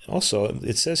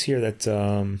 it says here that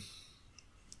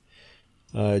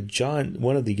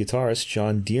One of the guitarists,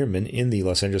 John Dearman, in the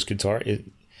Los Angeles Guitar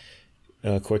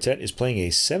Quartet, is playing a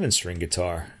 7-string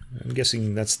guitar. I'm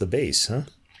guessing that's the bass, huh?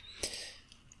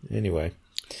 Anyway,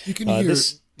 you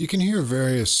can hear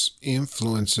various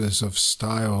influences of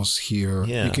styles here.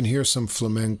 Yeah. You can hear some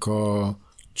flamenco,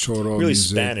 choro really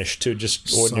music, Spanish too,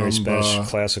 just ordinary samba, Spanish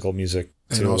classical music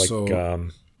too, and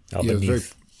also very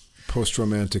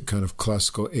post-romantic kind of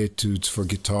classical etudes for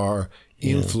guitar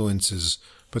influences,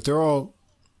 but they're all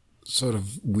sort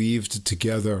of weaved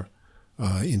together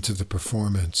into the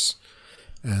performance.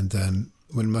 And then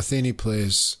when Metheny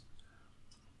plays,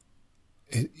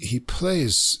 he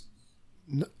plays,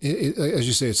 as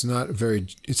you say, it's not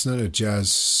a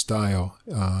jazz style.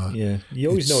 You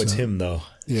always know it's him though.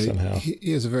 Somehow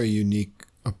he has a very unique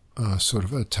sort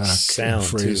of attack sound and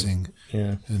phrasing,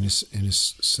 in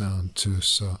his sound too.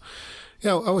 So,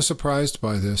 yeah, I was surprised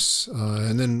by this,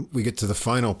 and then we get to the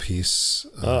final piece.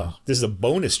 This is a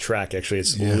bonus track. Actually,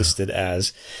 it's listed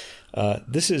as.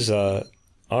 This is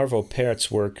Arvo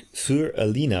Pärt's work Für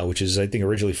Alina, which is, I think,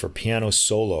 originally for piano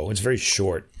solo. It's very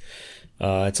short.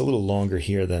 It's a little longer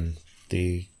here than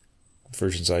the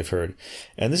versions I've heard.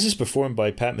 And this is performed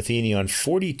by Pat Metheny on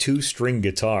 42-string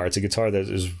guitar. It's a guitar that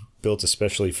is built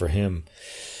especially for him.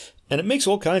 And it makes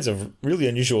all kinds of really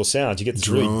unusual sounds. You get this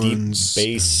really deep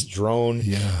bass drone.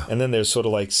 Yeah. And then there's sort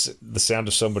of like the sound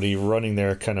of somebody running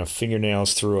their kind of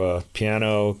fingernails through a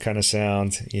piano kind of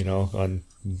sound, on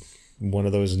one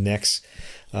of those necks.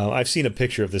 I've seen a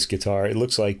picture of this guitar. It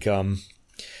looks like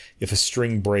if a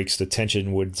string breaks, the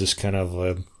tension would just kind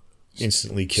of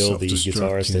instantly kill the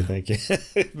guitarist, I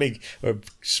think. Or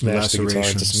smash the guitar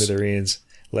into smithereens.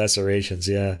 Lacerations,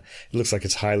 yeah. It looks like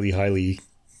it's highly, highly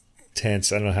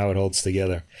tense. I don't know how it holds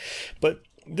together. But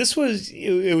it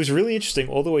was really interesting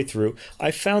all the way through.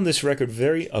 I found this record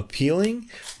very appealing.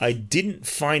 I didn't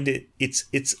find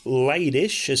it's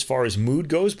lightish as far as mood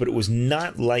goes, but it was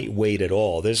not lightweight at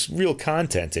all. There's real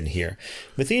content in here.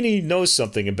 Metheny knows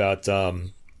something about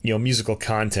musical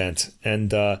content,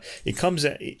 and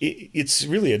it's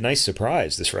really a nice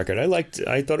surprise, this record.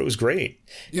 I thought it was great.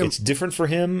 Yep. It's different for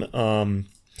him.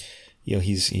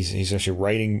 He's actually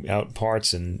writing out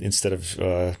parts and instead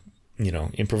of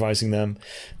improvising them.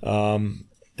 A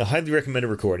highly recommended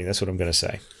recording. That's what I'm going to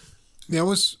say.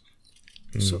 Yeah,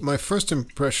 so my first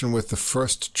impression with the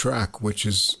first track, which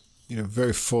is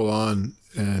very full on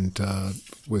and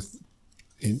with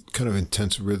kind of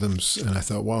intense rhythms, and I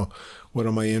thought, wow, what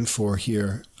am I in for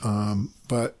here?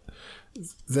 But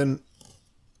then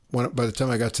by the time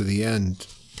I got to the end,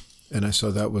 and I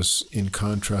saw that was in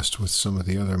contrast with some of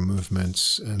the other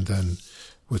movements, and then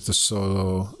with the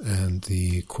solo and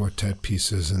the quartet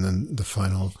pieces, and then the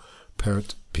final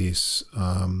Pärt piece,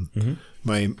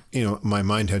 my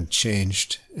mind had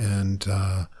changed, and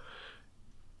I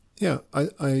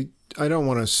don't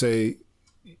want to say,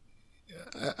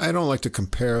 I don't like to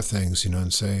compare things,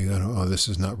 and say, oh, this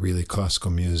is not really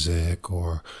classical music,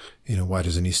 or why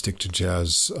doesn't he stick to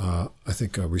jazz? I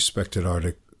think a respected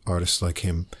artist like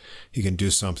him, he can do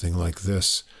something like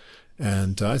this.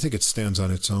 And I think it stands on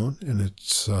its own, and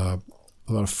it's a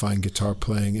lot of fine guitar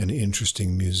playing and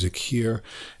interesting music here.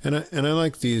 And I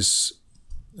like these.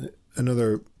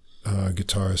 Another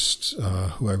guitarist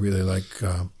who I really like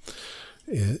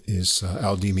is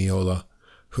Al Di Meola,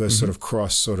 who has sort of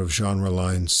crossed sort of genre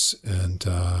lines, and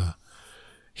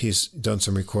he's done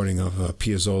some recording of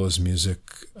Piazzolla's music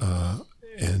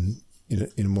and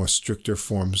in more stricter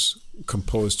forms,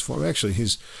 composed form. Actually,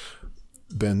 he's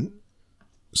been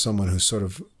someone who sort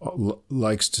of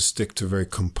likes to stick to very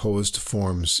composed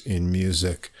forms in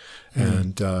music.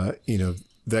 And,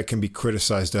 that can be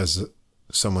criticized as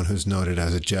someone who's noted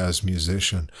as a jazz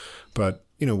musician. But,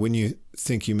 when you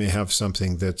think you may have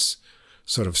something that's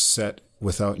sort of set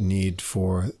without need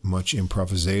for much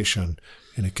improvisation,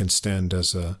 and it can stand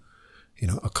as a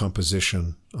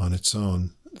composition on its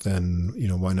own, then,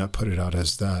 why not put it out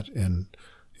as that? And,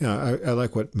 I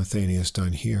like what Metheny has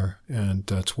done here, and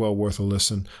it's well worth a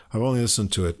listen. I've only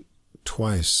listened to it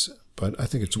twice, but I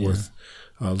think it's worth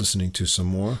listening to some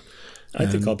more. I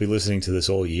think I'll be listening to this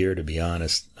all year, to be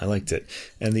honest. I liked it,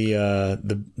 and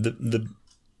the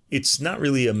it's not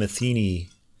really a Metheny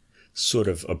sort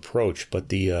of approach, but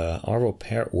the Arvo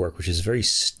Pärt work, which is very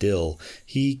still,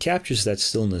 he captures that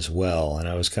stillness well, and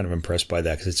I was kind of impressed by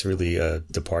that because it's really a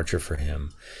departure for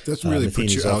him. That's really put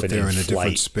you out there in a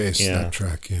different space, that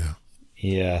track,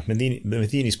 Yeah,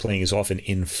 Metheny's playing is often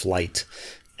in flight,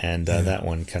 and that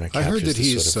one kind of captures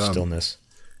this sort of stillness.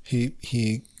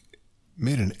 He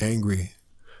made an angry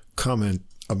comment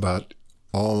about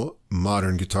all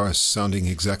modern guitarists sounding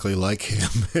exactly like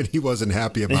him, and he wasn't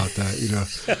happy about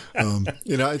that.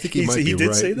 I think he might be right. He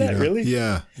did say that, really?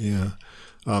 Yeah.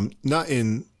 Not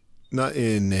in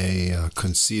a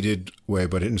conceited way,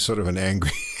 but in sort of an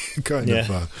angry kind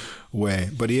of way.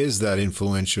 But he is that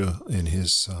influential in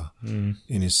his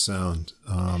sound.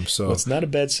 So it's not a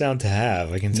bad sound to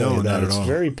have. I can tell you that. It's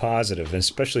very positive, and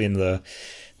especially in the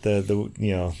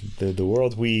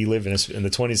world we live in the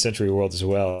 20th century world as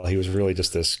well. He was really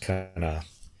just this kind of.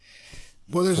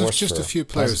 Well, there's just a few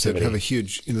players that have a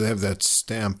huge, they have that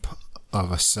stamp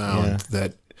of a sound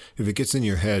that if it gets in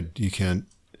your head, you can't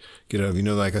get out of.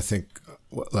 Like I think,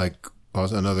 like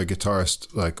another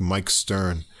guitarist like Mike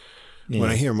Stern. When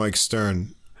I hear Mike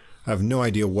Stern, I have no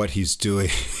idea what he's doing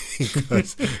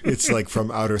because it's like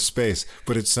from outer space,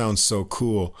 but it sounds so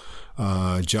cool.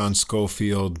 John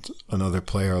Schofield, another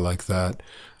player like that.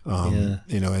 And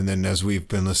then as we've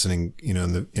been listening,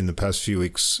 in the past few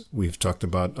weeks, we've talked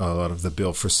about a lot of the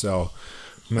Bill Frisell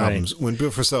albums. When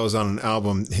Bill Frisell is on an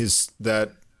album,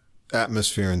 that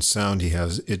atmosphere and sound he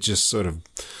has, it just sort of,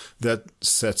 that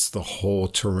sets the whole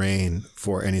terrain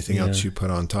for anything else you put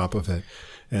on top of it.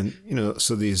 And,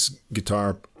 so these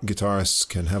guitarists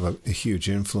can have a huge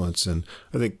influence. And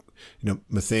I think,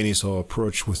 Metheny's whole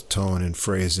approach with tone and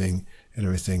phrasing and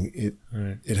everything,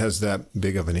 it has that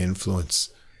big of an influence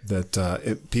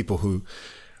that people who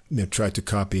try to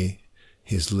copy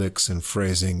his licks and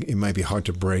phrasing, it might be hard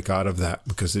to break out of that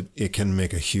because it can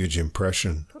make a huge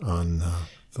impression on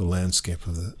the landscape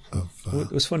of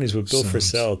what's funny is with Bill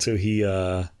Frisell, too,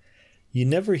 you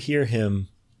never hear him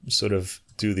sort of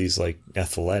do these like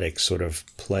athletic sort of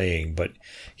playing, but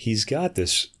he's got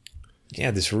this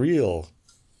real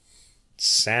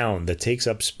sound that takes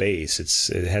up space.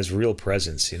 It has real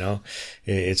presence,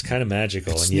 it's kind of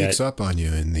magical. It sneaks up on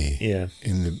you in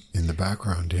the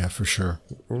background. Yeah, for sure.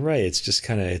 Right. It's just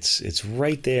kind of, it's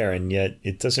right there. And yet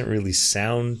it doesn't really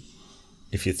sound,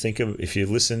 if you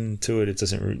listen to it, it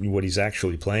doesn't, what he's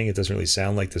actually playing, it doesn't really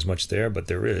sound like there's much there, but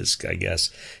there is, I guess.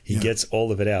 He gets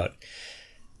all of it out.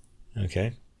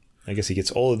 Okay. I guess he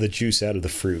gets all of the juice out of the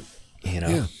fruit,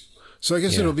 Yeah. So I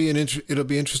guess it'll be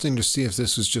interesting to see if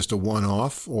this was just a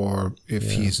one-off or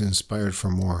if he's inspired for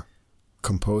more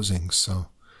composing. So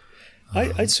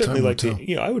I'd certainly like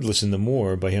to. I would listen to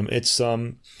more by him. It's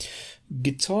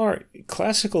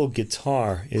classical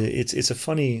guitar. It's a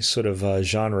funny sort of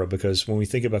genre because when we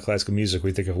think about classical music,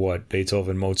 we think of what?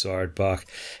 Beethoven, Mozart, Bach,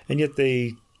 and yet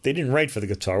they didn't write for the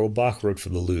guitar. Well, Bach wrote for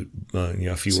the lute. A few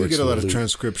words. So you get a lot of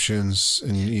transcriptions,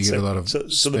 and you get a lot of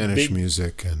Spanish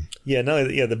music, and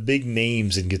the big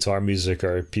names in guitar music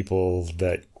are people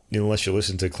that, unless you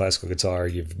listen to classical guitar,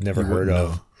 you've never heard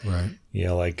of. Right.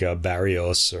 Like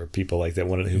Barrios or people like that.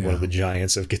 One of the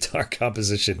giants of guitar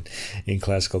composition in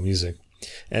classical music,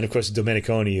 and of course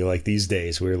Domeniconi. Like these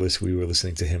days, we were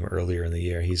listening to him earlier in the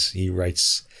year. He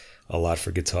writes a lot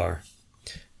for guitar.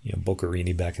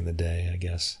 Boccherini back in the day, I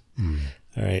guess.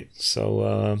 All right.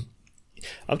 So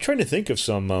I'm trying to think of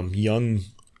some young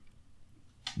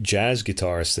jazz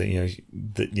guitarists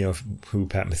that who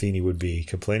Pat Metheny would be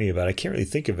complaining about. I can't really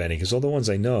think of any because all the ones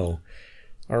I know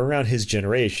are around his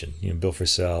generation. Bill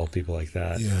Frisell, people like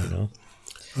that. Yeah.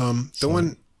 The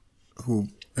one who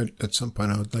at some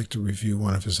point I would like to review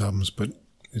one of his albums, but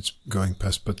it's going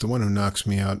past. But the one who knocks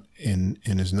me out and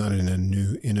is not in a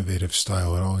new innovative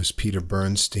style at all is Peter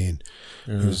Bernstein,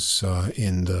 who's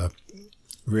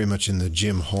very much in the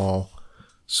Jim Hall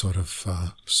sort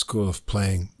of school of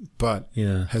playing, but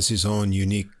has his own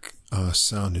unique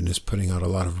sound and is putting out a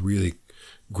lot of really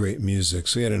great music.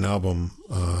 So he had an album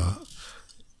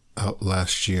out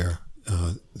last year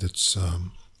that's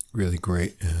really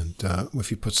great, and if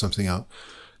he puts something out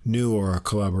new or a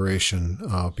collaboration,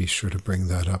 I'll be sure to bring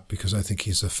that up because I think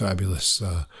he's a fabulous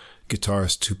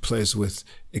guitarist who plays with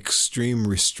extreme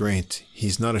restraint.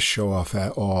 He's not a show-off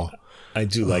at all. I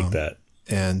do like that.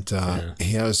 And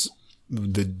he has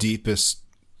the deepest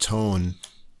tone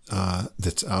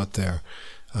that's out there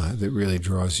that really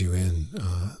draws you in.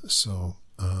 So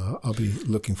I'll be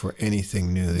looking for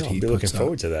anything new that he puts out. I'll be looking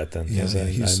forward to that then. Yeah,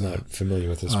 I'm not familiar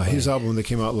with this. His album that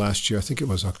came out last year, I think it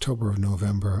was October or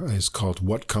November, is called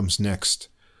What Comes Next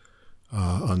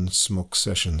on Smoke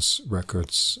Sessions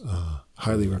Records.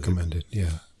 Highly recommended.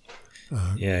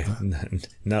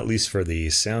 Not least for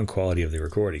the sound quality of the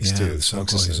recordings too. The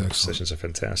Smoke Sessions are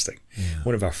fantastic. Yeah.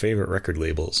 One of our favorite record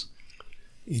labels.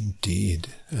 Indeed.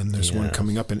 And there's one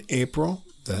coming up in April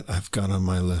that I've got on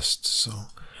my list. So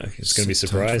it's going to be a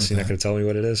surprise. You're not going to tell me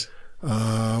what it is?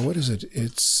 What is it?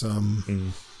 It's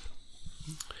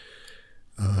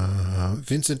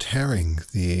Vincent Herring,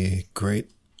 the great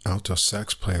alto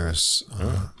sax player's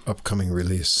upcoming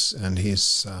release, and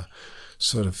he's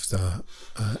sort of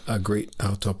a great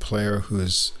alto player who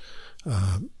has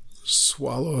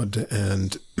swallowed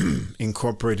and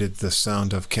incorporated the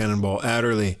sound of Cannonball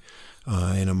Adderley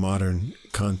in a modern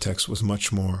context with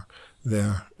much more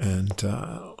there, and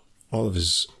all of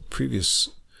his previous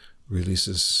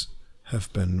releases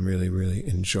have been really, really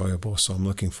enjoyable. So I'm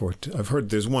looking forward to. I've heard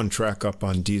there's one track up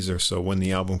on Deezer, so when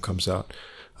the album comes out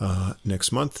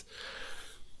next month,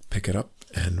 pick it up,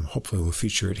 and hopefully we'll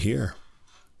feature it here.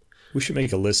 We should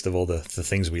make a list of all the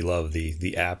things we love,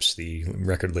 the apps, the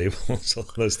record labels, all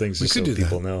those things, just so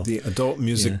people know. The adult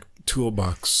music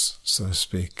toolbox, so to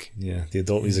speak. Yeah, the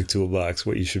adult music toolbox,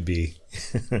 what you should be,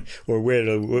 or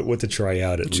what to try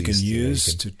out at least. You can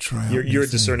use to try out. You're a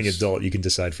discerning adult. You can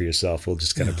decide for yourself. We'll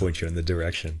just kind of point you in the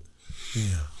direction.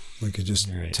 Yeah, we could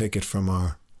just take it from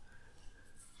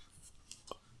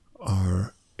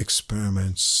our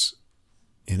experiments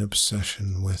in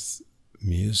obsession with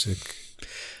music.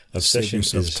 Obsession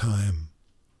is time.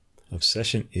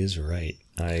 Obsession is right.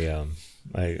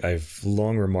 I've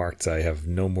long remarked I have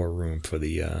no more room for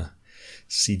the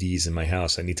CDs in my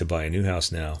house. I need to buy a new house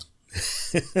now.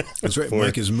 That's right.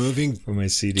 Mike is moving for my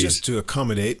CDs just to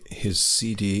accommodate his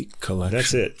CD collection.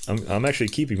 That's it. I'm actually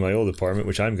keeping my old apartment,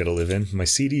 which I'm going to live in. My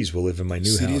CDs will live in my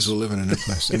new house. CDs will live in a new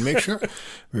place. And make sure,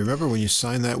 remember when you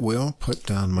sign that will, put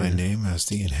down my name as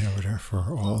the inheritor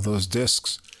for all those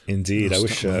discs. Indeed, I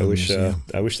wish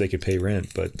they could pay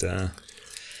rent, but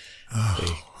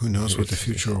who knows what the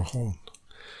future will hold.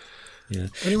 Yeah.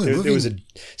 Anyway, there was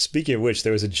speaking of which,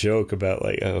 there was a joke about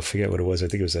I forget what it was. I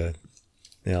think it was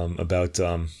about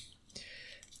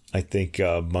I think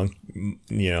the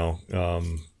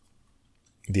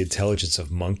intelligence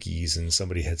of monkeys, and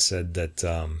somebody had said that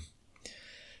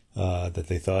that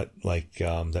they thought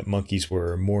that monkeys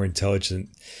were more intelligent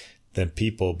than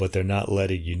people, but they're not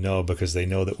letting you know because they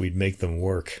know that we'd make them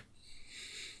work.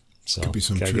 So could be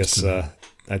some I truth guess to that.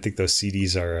 I think those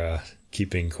CDs are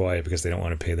keeping quiet because they don't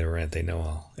want to pay their rent. They know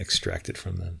I'll extract it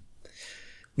from them.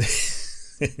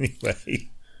 Anyway,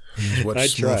 what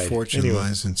small fortune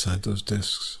lies inside those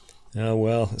discs. Oh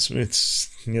well, it's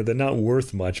they're not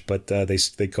worth much, but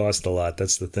they cost a lot.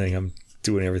 That's the thing. I'm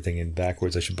doing everything in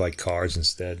backwards. I should buy cars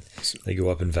instead. They go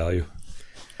up in value.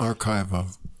 Archive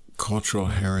of cultural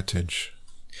heritage.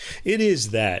 It is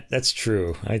that. That's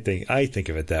true. I think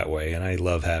of it that way, and I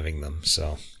love having them.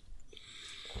 So,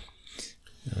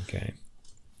 okay.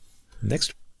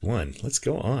 Next one. Let's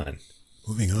go on.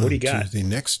 Moving on what do you got? To the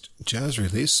next jazz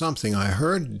release. Something I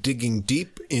heard digging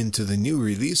deep into the new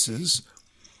releases.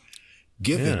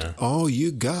 Give It All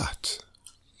You Got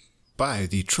by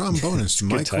the trombonist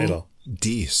Michael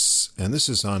Deese. And this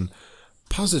is on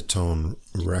Positone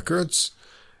Records.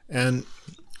 And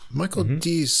Michael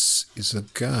Deese is a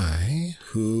guy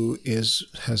who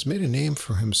has made a name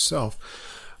for himself.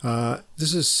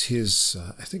 This is his,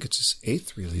 I think it's his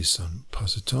 8th release on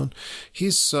Positone.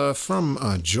 He's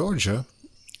from Georgia,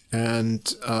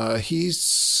 and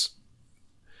he's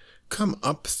come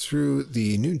up through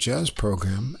the new jazz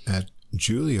program at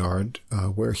Juilliard,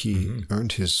 where he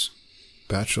earned his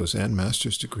bachelor's and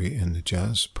master's degree in the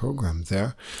jazz program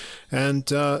there. And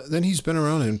then he's been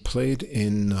around and played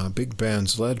in big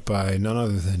bands led by none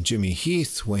other than Jimmy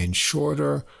Heath, Wayne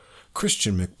Shorter,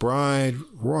 Christian McBride,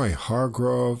 Roy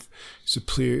Hargrove. He's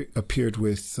appeared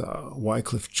with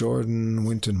Wycliffe Jordan,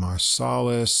 Wynton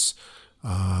Marsalis,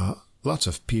 lots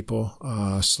of people,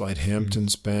 Slide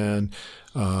Hampton's band.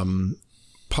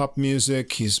 Pop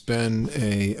music, he's been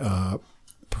a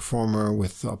performer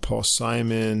with Paul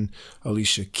Simon,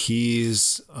 Alicia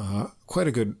Keys, quite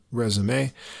a good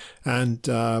resume. And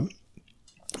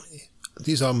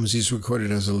these albums he's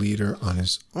recorded as a leader on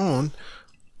his own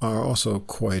are also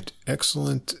quite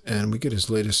excellent. And we get his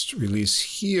latest release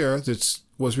here that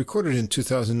was recorded in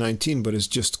 2019 but has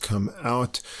just come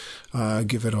out,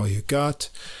 Give It All You Got.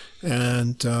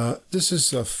 And this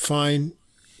is a fine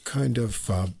kind of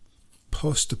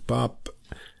post-bop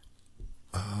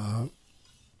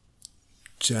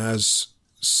jazz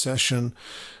session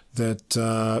that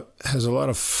has a lot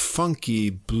of funky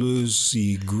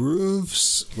bluesy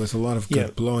grooves with a lot of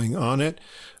good blowing on it.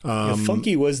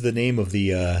 Funky was the name of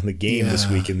the game this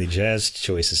week in the jazz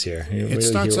choices here. It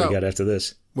starts out got after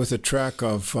this with a track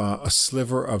of A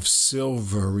Sliver of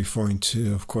Silver, referring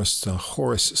to, of course,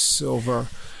 Horace Silver.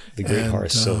 The great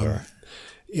Horace Silver.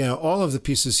 Yeah, all of the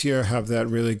pieces here have that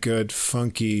really good,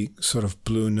 funky, sort of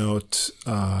blue note,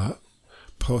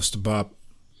 post-bop,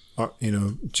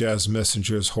 Jazz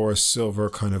Messengers, Horace Silver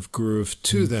kind of groove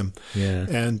to them. Yeah.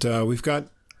 And we've got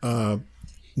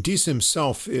Deese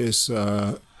himself is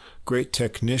great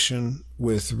technician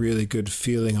with really good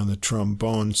feeling on the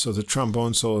trombone. So the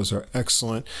trombone solos are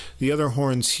excellent. The other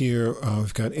horns here,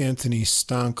 we've got Anthony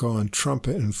Stanko on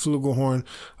trumpet and flugelhorn,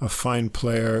 a fine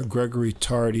player, Gregory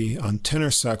Tardy on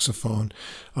tenor saxophone.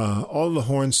 All the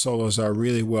horn solos are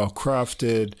really well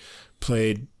crafted,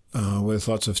 played with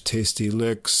lots of tasty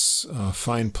licks,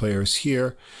 fine players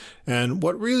here. And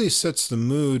what really sets the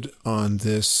mood on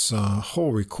this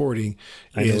whole recording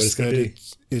is that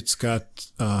it's got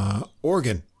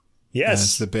organ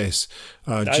as the bass.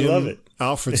 I love it.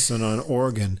 Alfredson on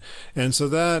organ. And so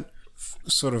that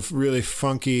sort of really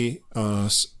funky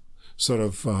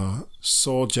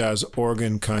soul jazz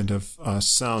organ kind of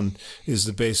sound is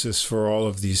the basis for all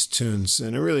of these tunes.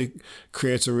 And it really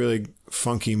creates a really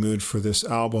funky mood for this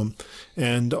album.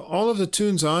 And all of the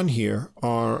tunes on here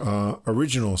are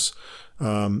originals.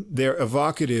 They're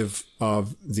evocative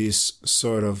of these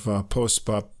sort of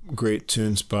post-bop great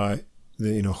tunes by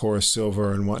Horace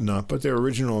Silver and whatnot, but they're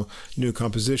original new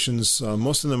compositions.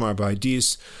 Most of them are by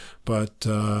Dees, but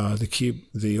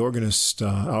the organist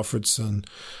Alfredson,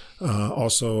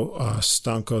 also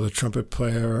Stanko, the trumpet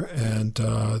player, and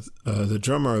the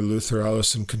drummer Luther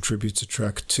Allison contributes a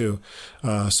track too.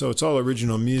 So it's all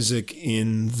original music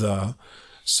in the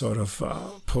sort of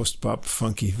post-bop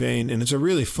funky vein, and it's a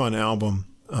really fun album.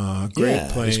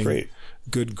 Great playing, it's great.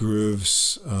 Good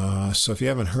grooves. So if you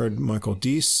haven't heard Michael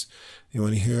Dees, you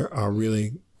want to hear a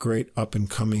really great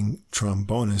up-and-coming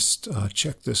trombonist,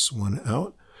 check this one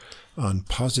out on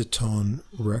Positone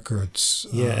Records.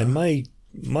 Yeah, and my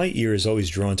ear is always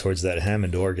drawn towards that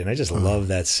Hammond organ. I just love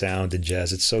that sound in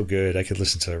jazz. It's so good. I could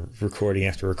listen to recording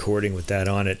after recording with that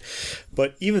on it.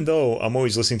 But even though I'm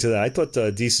always listening to that, I thought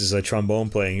Dees's trombone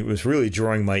playing, it was really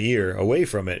drawing my ear away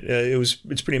from it. It's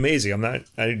pretty amazing.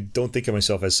 I don't think of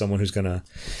myself as someone who's gonna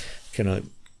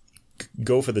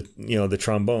go for the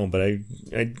trombone, but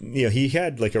he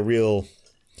had like a real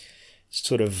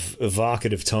sort of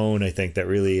evocative tone, I think, that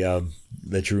really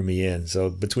that drew me in. So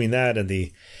between that and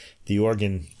the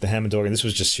organ, the Hammond organ, this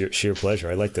was just sheer pleasure.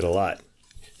 I liked it a lot.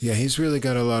 Yeah, he's really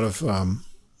got a lot of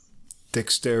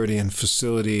dexterity and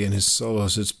facility in his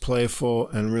solos. It's playful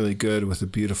and really good with a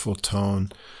beautiful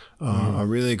tone. A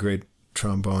really great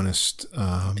trombonist.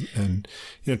 And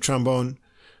trombone,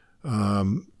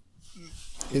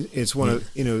 it's one of,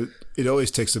 it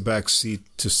always takes a back seat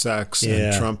to sax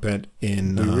and trumpet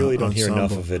in we really don't ensemble. hear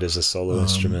enough of it as a solo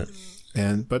instrument.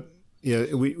 But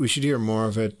we should hear more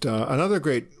of it. Another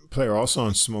great player also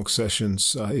on Smoke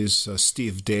Sessions is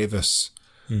Steve Davis,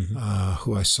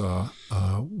 who I saw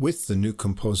with the New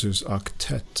Composers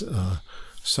Octet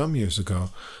some years ago.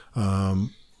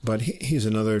 But he's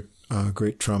another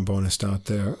great trombonist out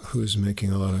there who's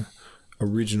making a lot of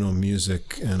original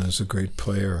music and is a great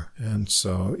player. And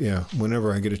so,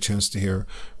 whenever I get a chance to hear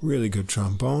really good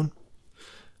trombone,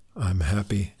 I'm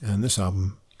happy. And this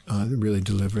album really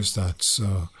delivers that.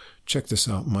 So check this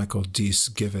out, Michael Dees,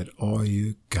 Give It All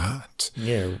You Got.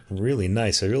 Yeah, really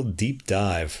nice. A real deep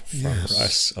dive from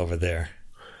us over there.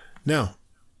 Now,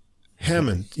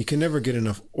 Hammond, you can never get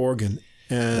enough organ.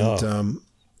 And and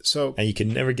you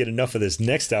can never get enough of this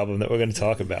next album that we're going to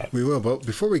talk about. We will, but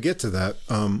before we get to that,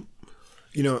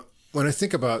 when I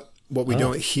think about what we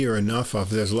don't hear enough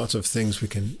of, there's lots of things we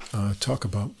can talk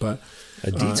about, but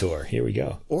a detour. Here we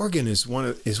go. Organ is one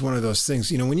of those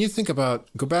things. When you think about,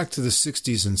 go back to the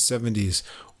 60s and 70s,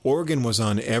 organ was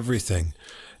on everything.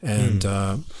 And,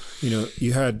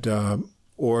 you had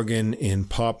organ in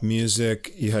pop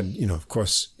music. You had, of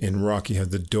course, in rock, you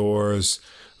had the Doors.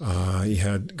 You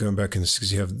had, going back in the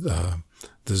 60s, you have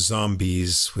the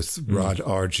Zombies with Rod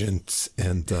Argent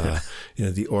and,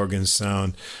 the organ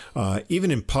sound.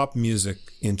 Even in pop music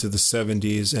into the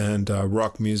 70s and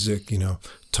rock music,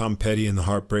 Tom Petty and the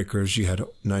Heartbreakers, you had a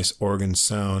nice organ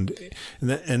sound.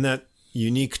 And that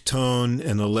unique tone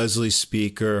and the Leslie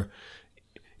speaker,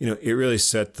 it really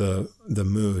set the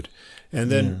mood. And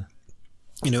then,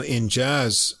 in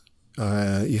jazz,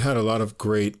 you had a lot of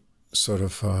great sort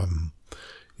of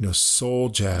soul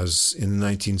jazz in the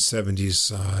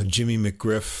 1970s. Jimmy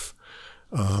McGriff,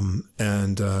 and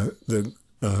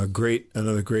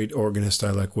another great organist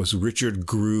I like was Richard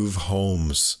Groove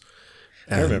Holmes.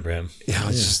 And, I remember him.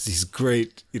 Just these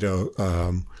great,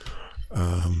 groove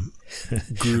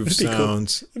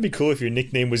sounds. It'd be cool if your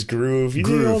nickname was Groove.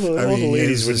 All the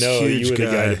ladies would know you were the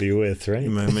guy to be with, right?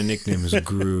 My nickname is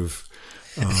Groove.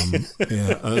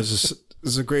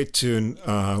 There's a great tune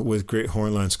with great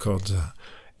horn lines called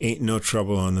Ain't No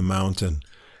Trouble on the Mountain.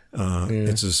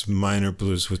 It's this minor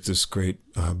blues with this great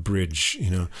bridge,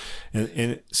 and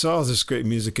it's all this great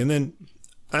music. And then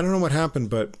I don't know what happened,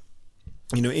 but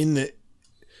in the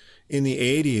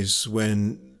 80s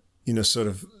when sort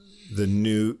of the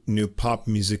new pop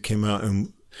music came out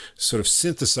and sort of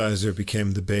synthesizer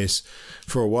became the bass.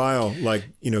 For a while, like,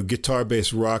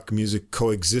 guitar-based rock music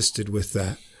coexisted with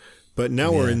that. But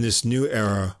now we're in this new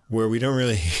era where we don't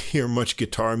really hear much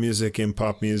guitar music in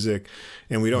pop music,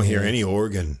 and we don't hear any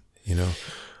organ,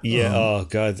 Yeah. Oh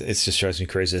God, it just drives me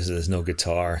crazy that there's no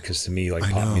guitar, because to me, like,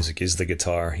 pop music is the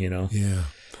guitar. Yeah.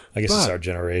 I guess it's our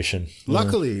generation.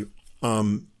 Luckily,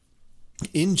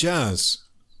 in jazz,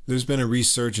 there's been a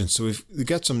resurgence. So we've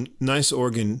got some nice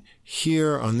organ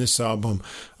here on this album.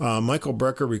 Michael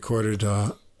Brecker recorded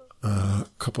a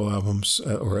couple albums,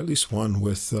 or at least one,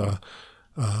 with a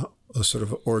sort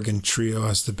of organ trio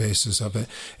as the basis of it.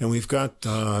 And we've got,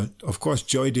 of course,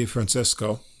 Joey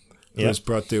DeFrancesco, who has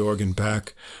brought the organ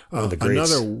back.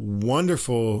 Another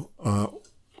wonderful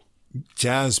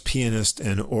jazz pianist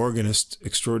and organist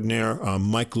extraordinaire,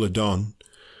 Mike Ledon.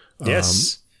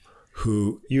 Yes.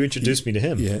 Who you introduced me to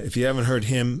him. Yeah, if you haven't heard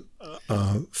him,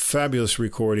 fabulous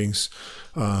recordings.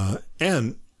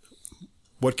 And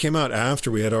what came out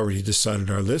after we had already decided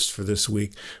our list for this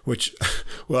week, which,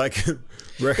 I can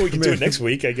recommend. Well, we can do it next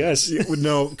week, I guess.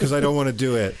 No, because I don't want to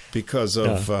do it because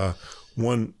of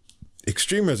one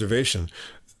extreme reservation.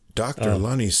 Dr.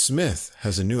 Lonnie Smith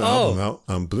has a new album out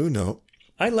on Blue Note.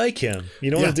 I like him.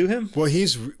 You don't want to do him?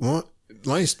 Well,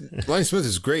 Lonnie Smith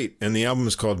is great, and the album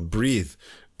is called Breathe.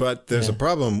 But there's a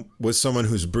problem with someone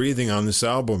who's breathing on this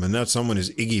album, and that someone is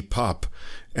Iggy Pop.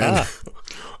 And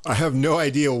I have no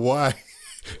idea why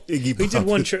Iggy Pop. He did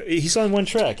one track. He's on one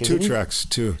track. Two tracks,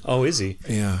 too. Oh, is he?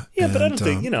 Yeah. Yeah, but I don't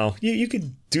think, you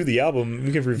could do the album.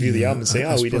 You could review the album and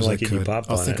say, we didn't like Iggy Pop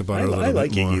on it. I'll think about it a little bit I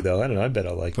like more. Iggy, though. I don't know. I bet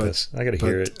I'll like this. I got to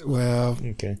hear it. Well,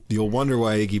 okay. You'll wonder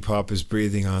why Iggy Pop is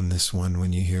breathing on this one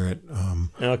when you hear it.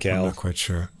 Okay. I'm not quite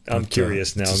sure. I'm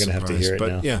curious now. I'm going to have to hear it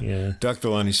now. Yeah. Dr.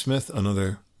 Lonnie Smith,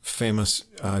 another famous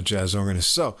jazz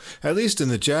organist. So, at least in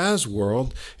the jazz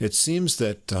world, it seems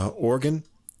that organ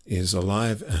is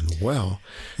alive and well.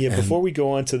 Yeah, before we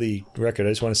go on to the record, I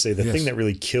just want to say the thing that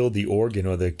really killed the organ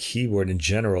or the keyboard in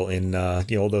general in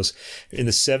all those in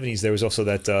the 70s, there was also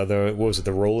that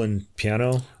the Roland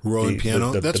piano.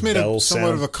 Piano. That's made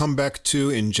somewhat of a comeback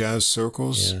too in jazz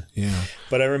circles. Yeah.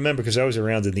 But I remember because I was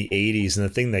around in the 80s, and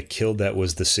the thing that killed that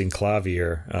was the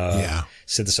synclavier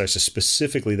synthesizer,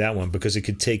 specifically that one, because it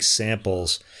could take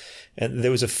samples. And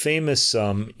there was a famous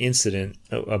incident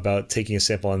about taking a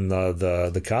sample on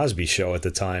the Cosby Show at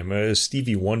the time.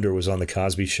 Stevie Wonder was on the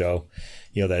Cosby Show,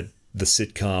 the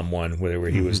sitcom one where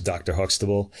he was Dr.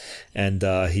 Huxtable, and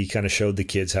he kind of showed the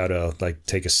kids how to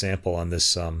take a sample on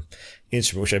this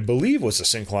instrument, which I believe was a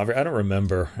synclavier. I don't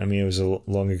remember. I mean, it was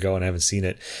long ago and I haven't seen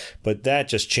it, but that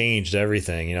just changed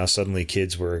everything. Suddenly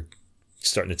kids were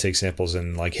starting to take samples,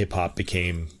 and hip hop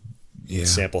became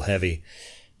sample heavy.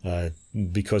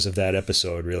 Because of that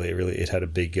episode, really, it had a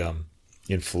big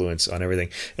influence on everything.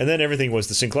 And then everything was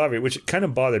the synclavier, which kind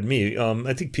of bothered me.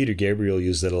 I think Peter Gabriel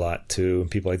used it a lot too,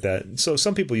 and people like that. So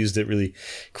some people used it really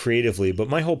creatively. But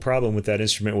my whole problem with that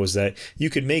instrument was that you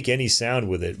could make any sound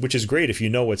with it, which is great if you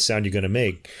know what sound you're going to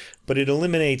make. But it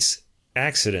eliminates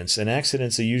accidents, and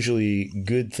accidents are usually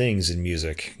good things in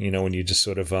music. When you just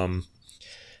sort of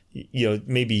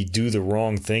maybe do the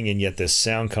wrong thing, and yet this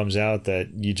sound comes out that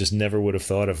you just never would have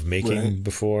thought of making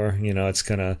before. It's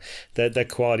kind of that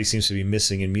quality seems to be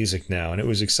missing in music now. And it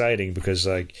was exciting because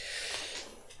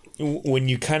when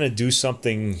you kind of do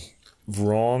something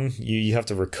wrong, you have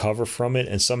to recover from it,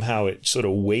 and somehow it sort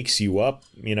of wakes you up,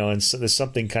 and so there's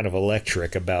something kind of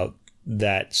electric about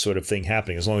that sort of thing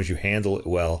happening as long as you handle it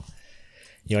well.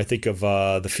 I think of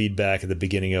the feedback at the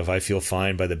beginning of I Feel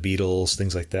Fine by the Beatles,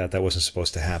 things like that. That wasn't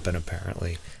supposed to happen,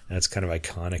 apparently. And it's kind of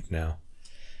iconic now.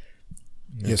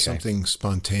 Yeah, something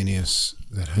spontaneous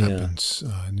that happens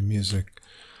in the music.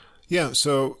 Yeah,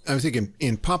 so I think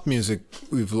in pop music,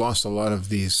 we've lost a lot of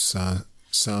these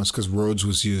sounds because Rhodes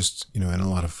was used, in a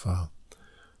lot of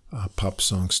pop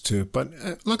songs too. But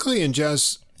luckily in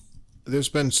jazz, there's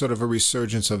been sort of a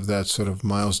resurgence of that sort of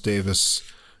Miles Davis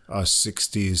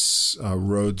 60s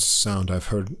Rhodes sound. I've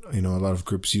heard a lot of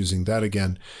groups using that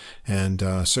again, and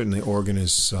certainly organ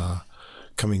is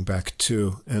coming back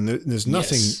too. And there's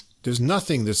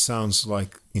nothing that sounds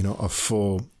like a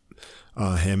full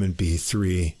Hammond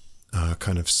B3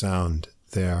 kind of sound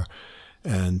there,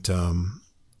 and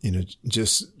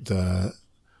just the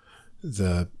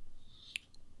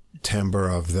timbre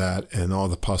of that and all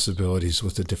the possibilities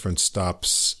with the different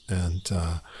stops and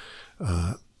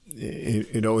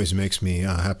It always makes me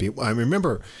happy. I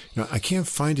remember, I can't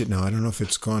find it now. I don't know if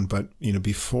it's gone, but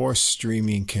before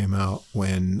streaming came out,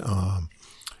 when on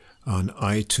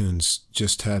iTunes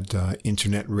just had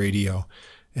internet radio,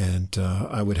 and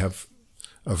I would have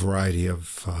a variety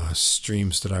of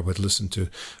streams that I would listen to.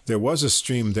 There was a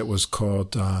stream that was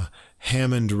called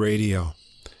Hammond Radio,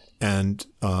 and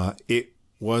it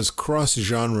was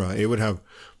cross-genre. It would have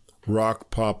rock,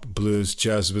 pop, blues,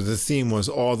 jazz, but the theme was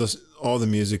all the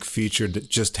music featured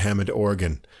just Hammond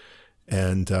organ.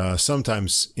 And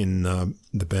sometimes in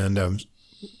the band I was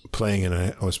playing, and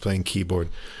I was playing keyboard,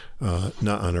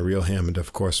 not on a real Hammond,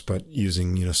 of course, but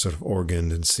using, sort of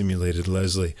organ and simulated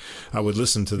Leslie. I would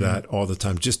listen to that all the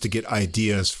time just to get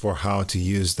ideas for how to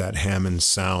use that Hammond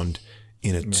sound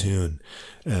in a tune.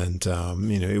 And,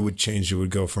 it would change. It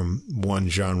would go from one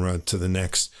genre to the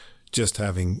next, just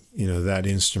having, that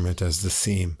instrument as the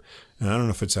theme. And I don't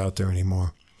know if it's out there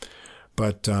anymore.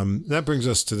 But that brings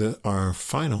us to our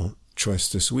final choice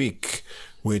this week,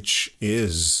 which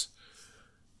is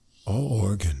all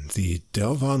organ, the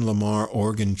Delvon Lamar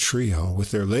Organ Trio,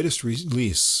 with their latest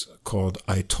release called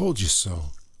I Told You So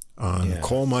on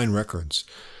Coal Mine Records.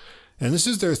 And this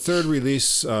is their third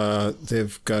release.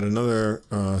 They've got another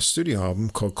studio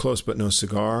album called Close But No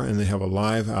Cigar, and they have a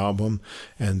live album,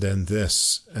 and then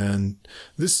this. And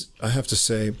this, I have to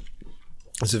say,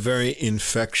 is a very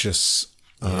infectious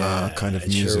kind of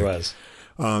music. Sure was.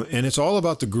 And it's all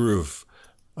about the groove.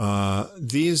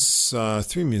 These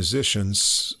three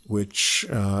musicians, which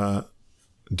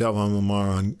Delvon Lamar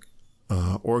on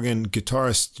organ,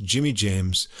 guitarist Jimmy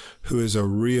James, who is a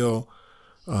real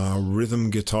rhythm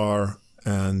guitar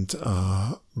and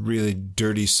really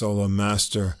dirty solo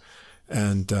master,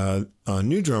 and a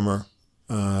new drummer,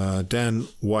 Dan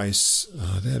Weiss.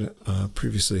 They had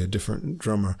previously a different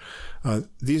drummer.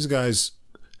 These guys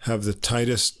have the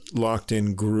tightest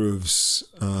locked-in grooves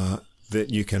that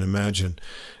you can imagine.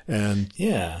 And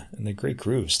they're great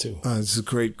grooves, too. It's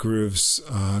great grooves,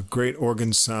 great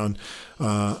organ sound.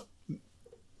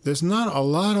 There's not a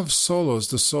lot of solos.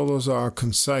 The solos are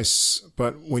concise,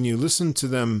 but when you listen to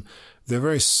them, they're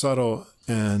very subtle.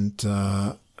 And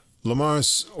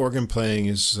Lamar's organ playing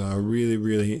is really,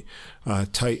 really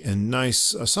tight and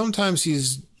nice. Sometimes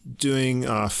he's doing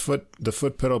the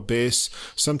foot pedal bass.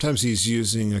 Sometimes he's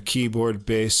using a keyboard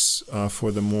bass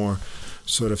for the more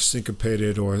sort of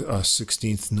syncopated or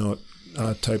 16th note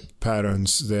type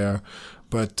patterns there.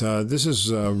 But this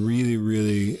is really,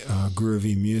 really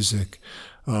groovy music.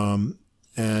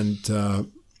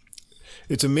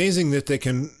 It's amazing that they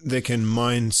can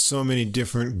mine so many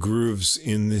different grooves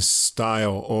in this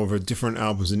style over different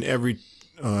albums, and every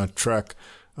track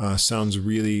sounds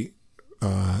really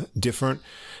different.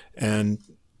 And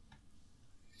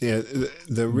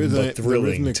the rhythm, but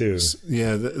thrilling too.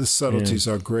 Yeah, the subtleties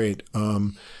are great.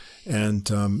 So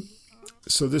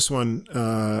this one,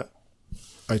 I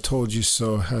Told You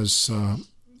So, has a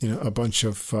bunch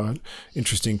of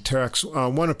interesting tracks.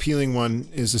 One appealing one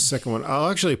is the second one. I'll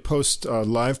actually post a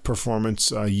live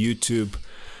performance YouTube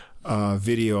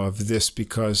video of this,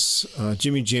 because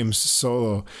Jimmy James'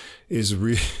 solo is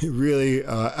really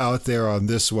out there on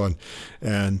this one,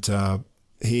 and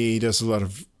he does a lot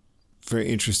of very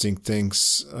interesting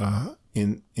things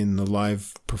in the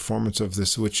live performance of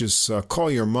this, which is Call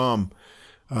Your Mom,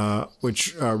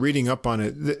 which reading up on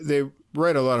it, they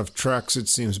write a lot of tracks, it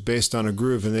seems, based on a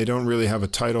groove, and they don't really have a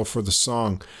title for the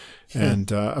song.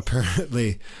 And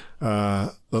apparently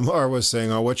Lamar was saying,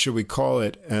 what should we call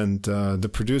it? And the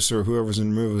producer, whoever's in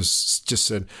the movie, just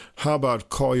said, how about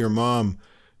Call Your Mom?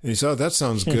 And he said, that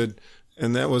sounds good.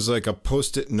 And that was like a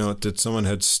Post-it note that someone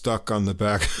had stuck on the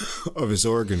back of his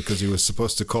organ, because he was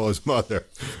supposed to call his mother.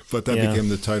 But that became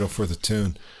the title for the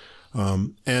tune.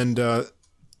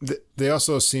 They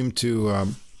also seem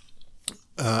to,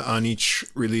 on each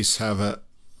release, have a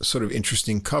sort of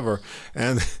interesting cover.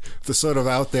 And the sort of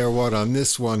out there one on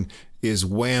this one is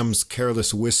Wham's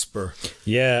Careless Whisper.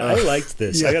 Yeah, I liked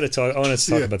this. I want to talk about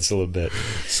this a little bit.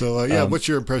 So, what's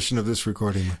your impression of this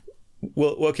recording?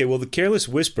 Well, okay. Well, the Careless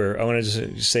Whisper, I want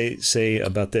to just say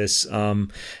about this.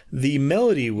 The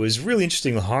melody was really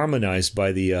interestingly harmonized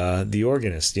by the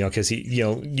organist. Because he,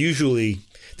 usually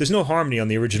there's no harmony on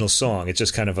the original song. It's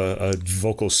just kind of a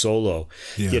vocal solo.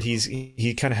 Yeah. Yet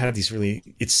he kind of had these really.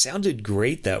 It sounded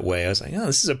great that way. I was like,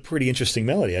 this is a pretty interesting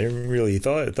melody. I didn't really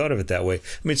thought of it that way. I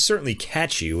mean, it's certainly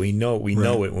catchy. We know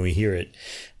it when we hear it.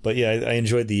 But yeah, I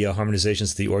enjoyed the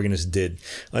harmonizations the organist did.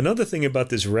 Another thing about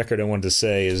this record I wanted to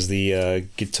say is the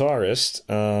guitarist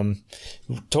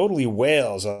totally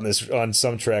wails on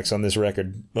some tracks on this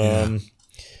record.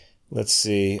 Let's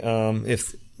see.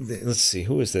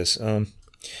 Who is this?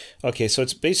 Okay, so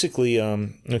it's basically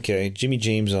Jimmy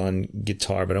James on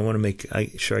guitar, but I want to make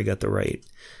sure I got the right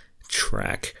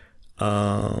track.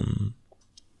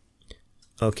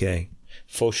 Okay,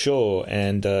 Faux Show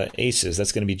and Aces.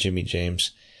 That's going to be Jimmy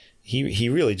James. he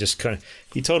really just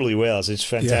he totally wails. It's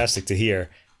fantastic to hear,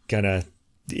 kind of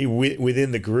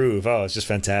within the groove. Oh, it's just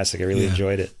fantastic. I really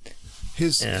enjoyed it.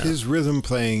 His rhythm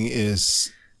playing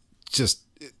is just,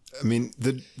 I mean,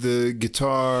 the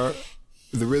guitar,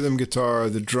 the rhythm guitar,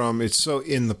 the drum, it's so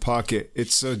in the pocket.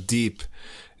 It's so deep.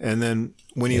 And then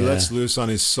when he lets loose on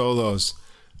his solos,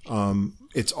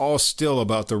 it's all still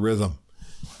about the rhythm.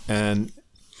 And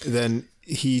then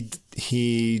he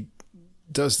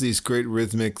does these great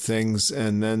rhythmic things,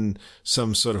 and then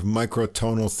some sort of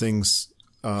microtonal things.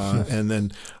 And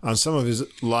then on some of his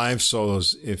live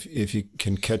solos, if you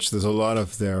can catch, there's a lot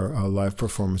of their live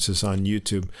performances on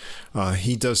YouTube.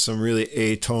 He does some really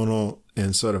atonal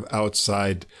and sort of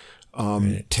outside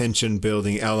tension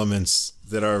building elements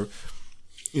that are,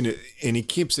 and he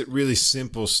keeps it really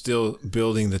simple, still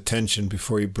building the tension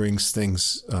before he brings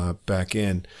things back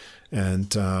in.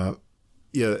 And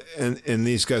and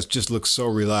these guys just look so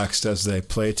relaxed as they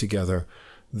play together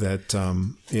that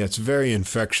it's very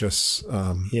infectious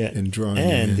in drawing.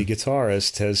 And the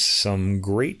guitarist has some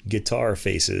great guitar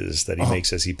faces that he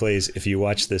makes as he plays. If you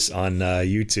watch this on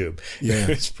YouTube,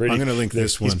 it's pretty. I'm going to link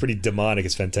this one. He's pretty demonic.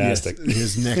 It's fantastic. Yes,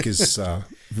 his neck is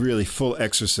really full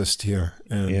Exorcist here,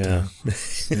 and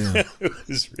it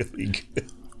was really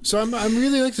good. So I'm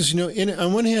really like this.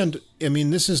 On one hand, I mean,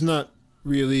 this is not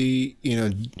really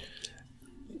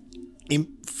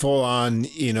full on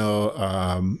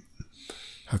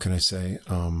how can I say,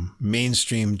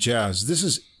 mainstream jazz. This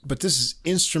is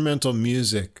instrumental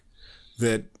music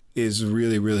that is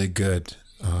really, really good.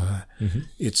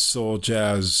 It's soul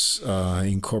jazz,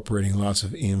 incorporating lots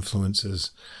of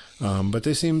influences. But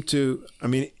they seem to, I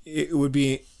mean, you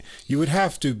would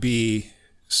have to be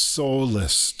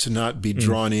soulless to not be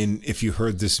drawn in if you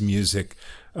heard this music.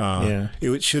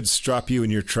 It should stop you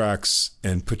in your tracks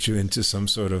and put you into some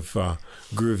sort of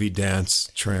groovy dance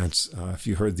trance if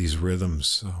you heard these rhythms.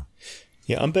 So.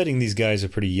 Yeah, I'm betting these guys are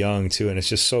pretty young too, and it's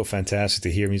just so fantastic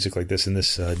to hear music like this in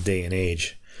this day and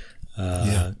age.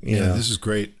 This is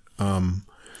great. And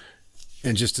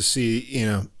just to see,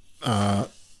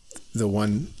 the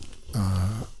one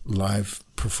live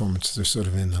performance, they're sort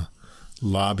of in the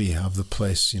lobby of the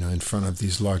place, in front of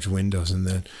these large windows, and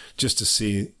then just to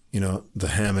see, the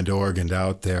Hammond organ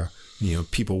out there,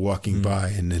 people walking by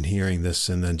and then hearing this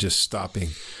and then just stopping,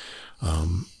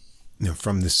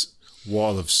 from this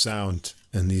wall of sound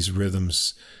and these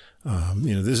rhythms.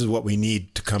 This is what we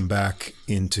need to come back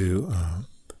into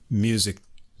music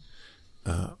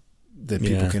that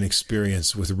people can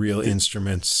experience with real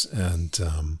instruments. And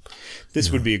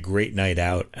this would be a great night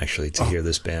out, actually, to hear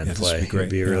this band play. This would be great.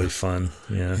 It'd be really fun.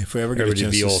 Yeah, if we ever get a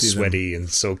chance to be all see sweaty them and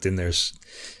soaked in their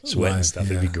sweat and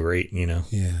stuff, it'd be great.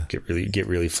 Get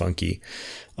really funky.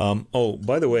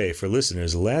 By the way, for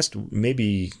listeners, I don't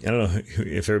know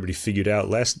if everybody figured out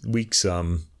last week's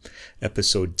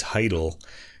episode title.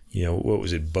 What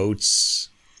was it? Boats.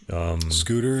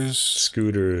 Scooters,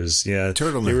 yeah.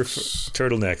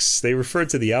 Turtlenecks. They referred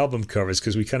to the album covers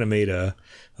because we kind of made a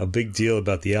big deal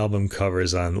about the album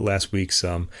covers on last week's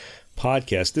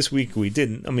podcast. This week we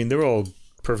didn't. I mean, they're all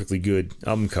perfectly good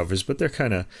album covers, but they're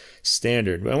kind of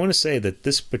standard. But I want to say that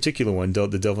this particular one,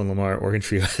 the Delvin Lamar Organ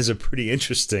Trio, has a pretty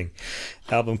interesting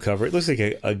album cover. It looks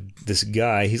like this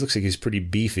guy. He looks like he's pretty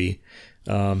beefy.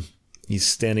 He's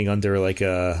standing under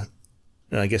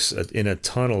I guess in a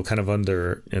tunnel, kind of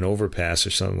under an overpass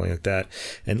or something like that.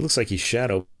 And it looks like he's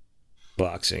shadow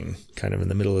boxing kind of in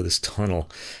the middle of this tunnel.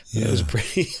 Yeah. It was a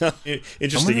pretty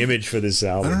interesting image for this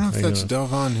album. I don't know if that's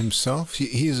Delvon himself.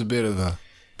 He's a bit of a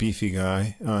beefy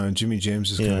guy. Jimmy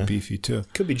James is kind of beefy too.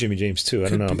 Could be Jimmy James too. I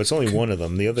don't know, but it's only one of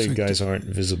them. The other guys aren't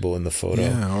visible in the photo.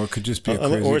 Yeah, or it could just be a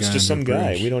crazy or it's guy just some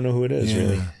guy. We don't know who it is,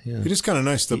 really. Yeah. It is kind of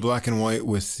nice, the black and white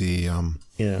with the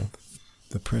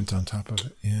the print on top of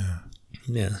it. Yeah.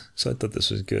 Yeah, so I thought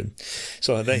this was good.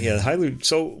 So highly.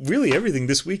 So really, everything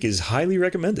this week is highly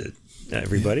recommended.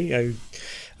 Everybody, I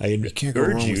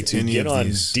urge you to get on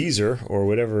Deezer or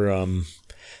whatever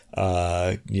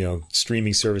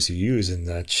streaming service you use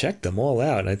and check them all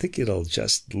out. And I think it'll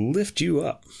just lift you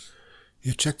up.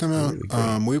 Yeah, check them out.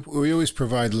 Really we always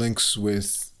provide links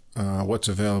with what's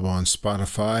available on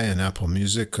Spotify and Apple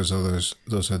Music because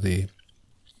those are the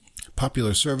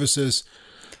popular services.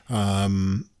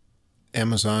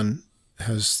 Amazon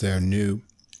has their new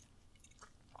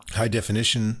high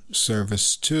definition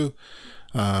service too.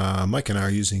 Mike and I are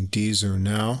using Deezer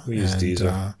now. We use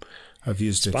Deezer. I've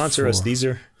used it. Sponsor us,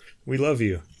 Deezer. We love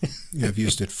you. I've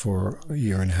used it for a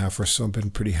year and a half or so.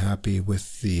 Been pretty happy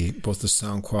with both the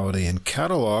sound quality and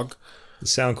catalog. The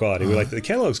sound quality, we like the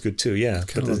catalog's good too. Yeah,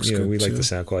 catalog's good we like too. the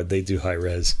sound quality. They do high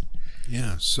res.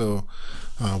 Yeah, so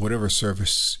whatever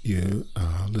service you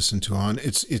listen to on.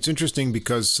 It's interesting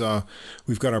because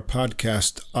we've got our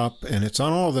podcast up and it's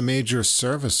on all the major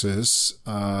services.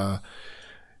 We are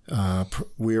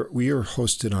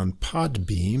hosted on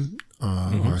Podbean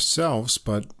ourselves,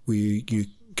 but you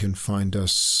can find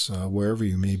us wherever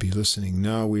you may be listening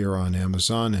now. We are on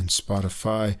Amazon and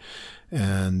Spotify,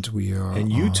 and we are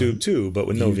and YouTube too, but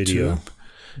with no video.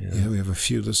 Yeah, we have a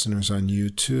few listeners on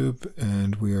YouTube,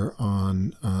 and we are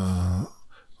on,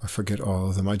 I forget all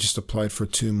of them. I just applied for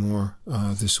 2 more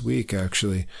this week,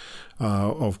 actually.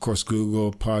 Of course,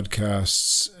 Google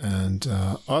Podcasts and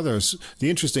others. The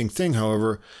interesting thing,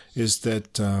 however, is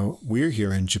that we're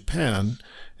here in Japan,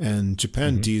 and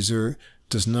Japan Deezer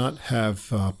does not have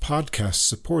podcasts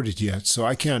supported yet. So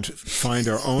I can't find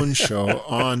our own show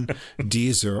on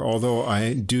Deezer, although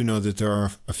I do know that there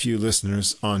are a few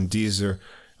listeners on Deezer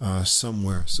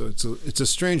somewhere. So it's a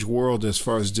strange world as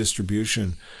far as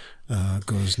distribution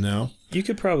goes now. You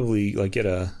could probably get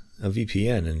a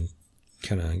VPN and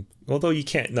kind of, although you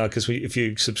can't, no, because if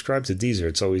you subscribe to Deezer,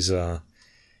 it's always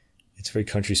it's very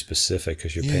country specific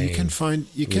because you're paying. You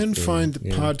can find the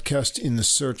podcast in the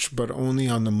search, but only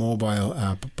on the mobile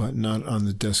app, but not on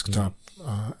the desktop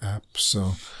app.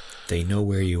 So they know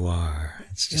where you are.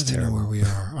 It's just terrible. They know where we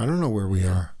are. I don't know where we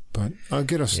are, but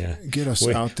get us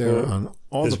out there on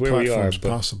all the platforms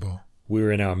possible.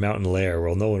 We're in our mountain lair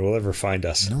where no one will ever find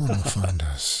us. No one will find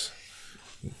us.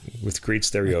 With great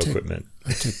stereo equipment.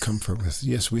 I take comfort with.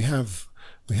 Yes, we have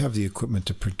the equipment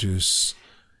to produce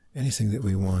anything that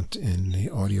we want in the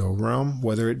audio realm,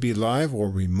 whether it be live or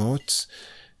remote,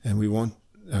 and we won't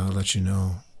let you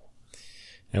know.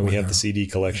 And we have the CD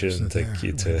collection to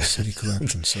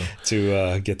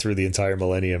get through the entire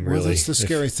millennium. Really, that's the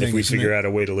scary thing. If we figure out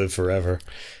a way to live forever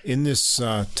in this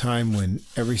time when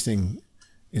everything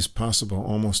is possible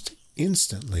almost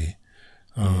instantly,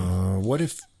 what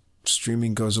if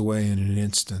streaming goes away in an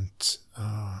instant?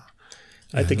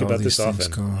 I think about this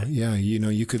often.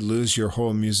 You could lose your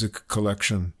whole music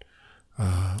collection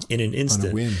in an instant.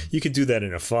 On a whim. You could do that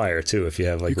in a fire too if you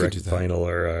have vinyl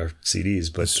or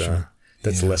CDs, but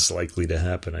that's less likely to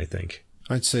happen, I think.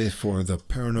 I'd say for the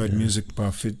paranoid music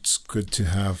buff, it's good to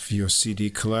have your CD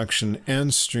collection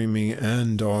and streaming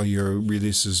and all your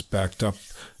releases backed up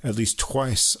at least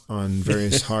twice on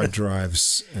various hard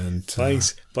drives. And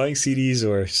buying CDs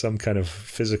or some kind of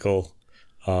physical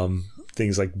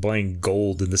things like buying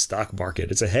gold in the stock market.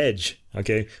 It's a hedge,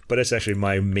 okay? But it's actually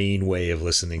my main way of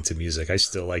listening to music. I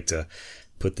still like to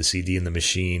put the CD in the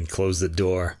machine, close the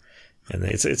door, and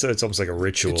it's almost like a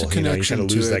ritual. It's a connection. You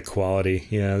kind of lose that quality.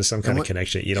 Yeah, there's some kind of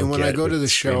connection you don't get. And when I go to the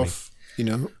shelf,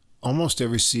 almost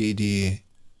every CD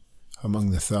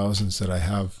among the thousands that I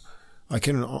have, I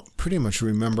can pretty much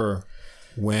remember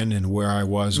when and where I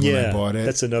was when I bought it.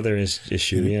 That's another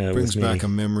issue. It brings back a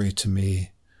memory to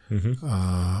me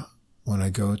when I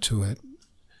go to it.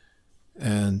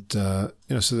 And, so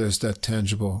there's that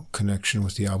tangible connection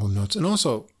with the album notes. And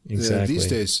also, these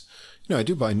days, I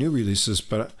do buy new releases,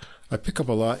 but I pick up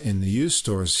a lot in the used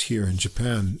stores here in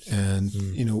Japan. And,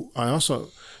 I also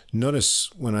notice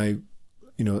when I,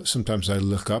 sometimes I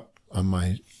look up on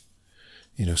my,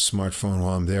 smartphone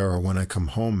while I'm there or when I come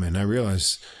home, and I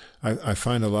realize I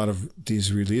find a lot of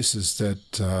these releases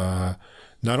that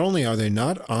not only are they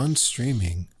not on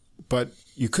streaming, but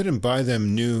you couldn't buy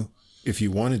them new if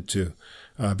you wanted to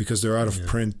because they're out of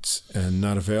print and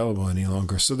not available any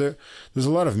longer. So there's a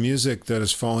lot of music that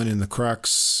has fallen in the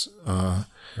cracks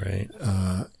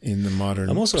in the modern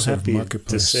I'm also happy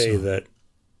to say that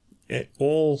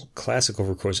all classical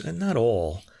recordings, and not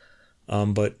all,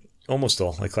 but almost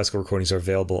all, classical recordings are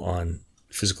available on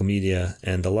physical media,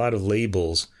 and a lot of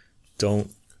labels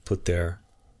don't put their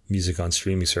music on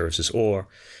streaming services, or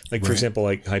for example,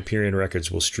 Hyperion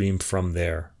Records will stream from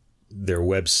their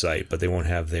website, but they won't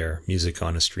have their music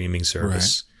on a streaming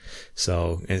service.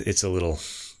 So it's a little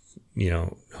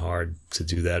hard to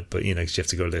do that, but you have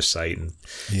to go to their site and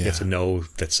you have to know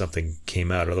that something came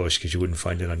out, otherwise because you wouldn't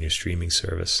find it on your streaming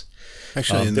service.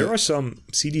 Actually, there are some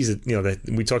CDs that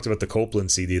that we talked about, the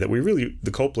Copeland CD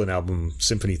the Copeland album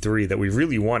Symphony 3 that we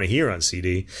really want to hear on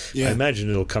CD. I imagine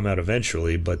it'll come out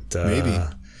eventually, but maybe.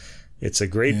 It's a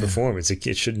great performance.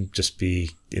 It shouldn't just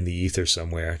be in the ether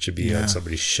somewhere. It should be on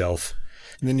somebody's shelf.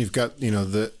 And then you've got,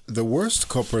 the worst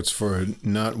culprits for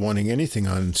not wanting anything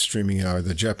on streaming are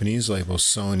the Japanese labels,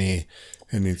 Sony,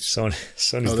 and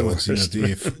Sony's other the ones. worst.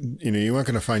 You weren't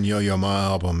going to find Yo-Yo Ma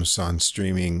albums on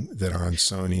streaming that are on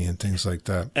Sony and things like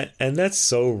that. And that's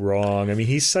so wrong. I mean,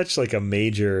 he's such a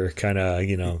major kind of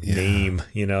name,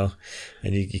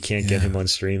 and you can't get him on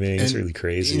streaming. It's really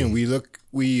crazy.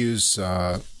 We use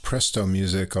Presto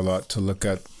Music a lot to look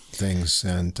at things,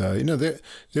 and they're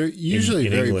usually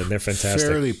in very England, they're fantastic.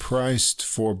 Fairly priced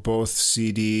for both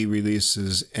CD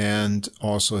releases and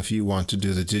also if you want to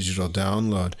do the digital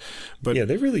download. But yeah,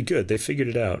 they're really good. They figured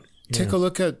it out. Take a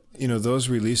look at those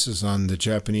releases on the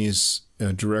Japanese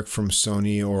direct from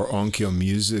Sony or Onkyo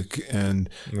Music, and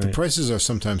the prices are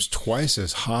sometimes twice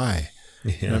as high.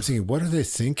 Yeah. And I'm thinking, what are they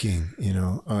thinking?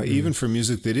 Even for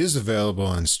music that is available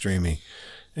on streaming.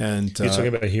 And you're talking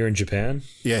about here in Japan?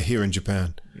 Yeah, here in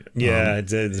Japan. Yeah,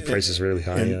 the price is really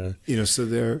high. And, so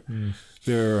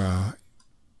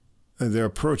their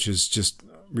approach is just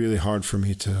really hard for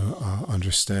me to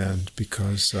understand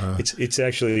because it's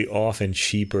actually often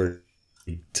cheaper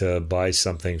to buy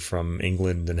something from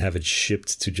England and have it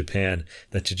shipped to Japan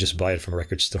than to just buy it from a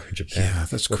record store in Japan. Yeah,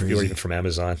 that's crazy. Or even from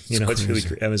Amazon. It's really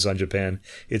Amazon Japan.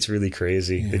 It's really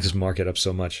crazy. Yeah. They just mark it up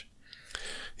so much.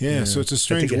 Yeah, so it's a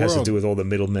strange world. I think it has to do with all the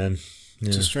middlemen.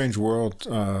 It's a strange world.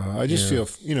 I just feel,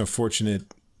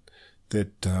 fortunate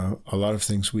that a lot of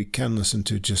things we can listen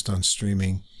to just on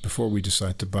streaming before we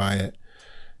decide to buy it.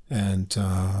 And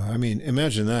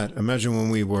imagine that. Imagine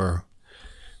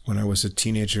when I was a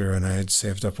teenager and I had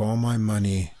saved up all my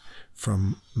money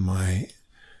from my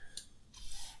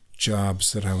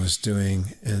jobs that I was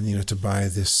doing, and to buy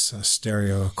this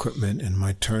stereo equipment and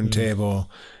my turntable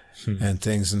and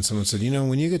things. And someone said,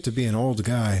 when you get to be an old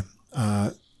guy,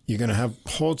 you're going to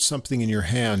hold something in your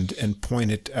hand and point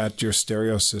it at your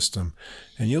stereo system,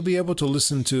 and you'll be able to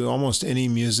listen to almost any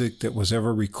music that was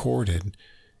ever recorded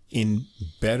in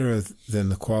better than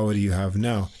the quality you have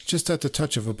now, just at the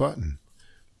touch of a button.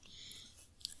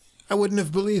 I wouldn't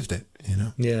have believed it,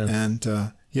 Yeah.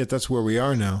 And yet that's where we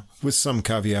are now, with some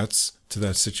caveats to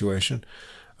that situation.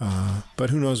 But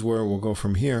who knows where we'll go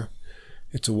from here?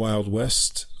 It's a wild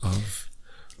west of.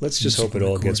 Let's just hope it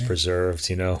all gets preserved,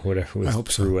 whatever, I hope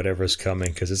so. through whatever's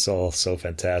coming, because it's all so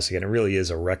fantastic, and it really is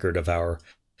a record of our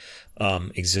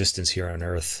existence here on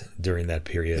Earth during that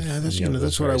period. Yeah,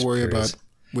 that's what I worry about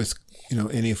with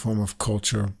any form of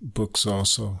culture, books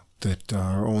also that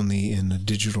are only in the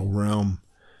digital realm.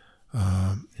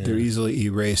 They're easily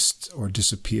erased or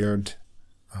disappeared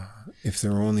if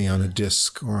they're only on a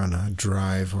disc or on a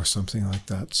drive or something like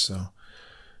that. So,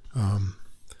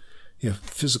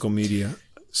 physical media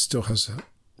still has a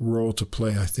role to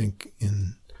play, I think,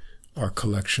 in our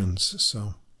collections.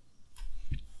 So,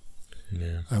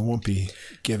 I won't be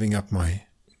giving up my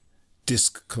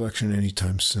disc collection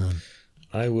anytime soon.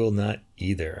 I will not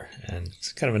either. And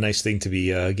it's kind of a nice thing to be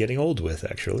getting old with,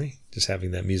 actually, just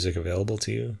having that music available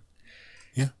to you.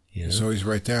 It's always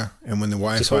right there. And when the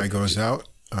Wi-Fi goes out...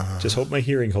 just hope my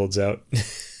hearing holds out.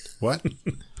 What?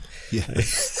 Yeah.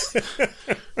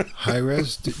 High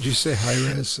res? Did you say high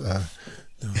res?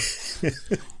 No.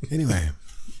 Anyway.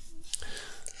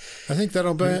 I think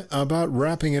that'll be about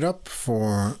wrapping it up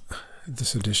for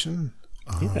this edition.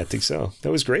 I think so.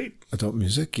 That was great. Adult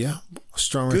music, yeah.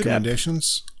 Strong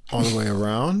recommendations all the way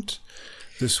around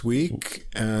this week.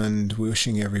 And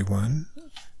wishing everyone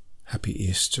happy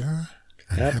Easter.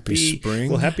 Happy spring.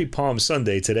 Well, happy Palm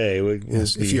Sunday today.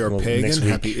 If you're a pagan,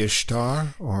 happy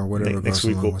Ishtar or whatever next goes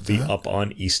week along we'll with be that. up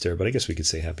on Easter, but I guess we could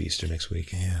say happy Easter next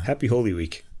week. Yeah. Happy Holy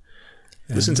Week.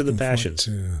 And listen to the Passions.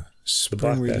 To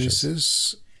spring the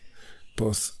releases,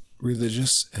 both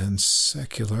religious and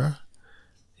secular.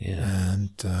 Yeah.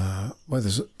 And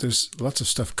there's lots of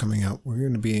stuff coming out. We're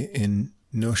going to be in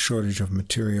no shortage of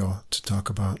material to talk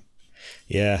about.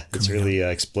 Yeah, it's really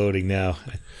exploding now.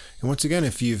 And once again,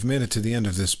 if you've made it to the end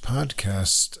of this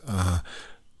podcast,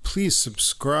 please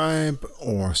subscribe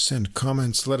or send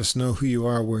comments. Let us know who you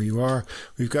are, where you are.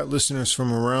 We've got listeners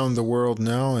from around the world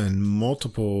now and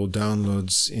multiple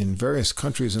downloads in various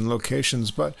countries and locations,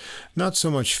 but not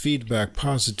so much feedback,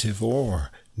 positive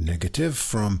or negative,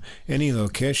 from any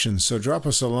location. So drop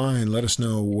us a line. Let us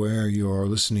know where you're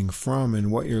listening from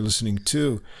and what you're listening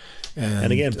to.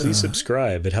 And again, please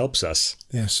subscribe. It helps us.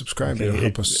 Yeah, subscribe. Okay, It'll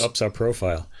help us. It ups our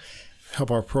profile. Help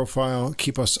our profile,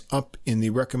 keep us up in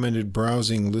the recommended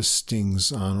browsing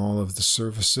listings on all of the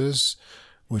services,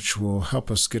 which will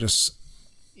help us get us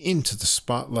into the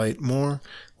spotlight more,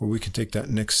 where we can take that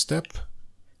next step.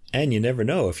 And you never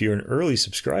know, if you're an early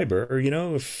subscriber, or,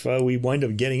 if we wind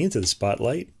up getting into the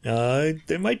spotlight,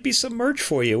 there might be some merch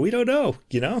for you. We don't know,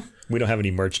 We don't have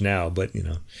any merch now, but,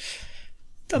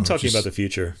 I'm talking about the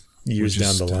future, years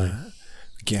down the line.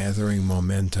 Gathering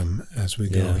momentum as we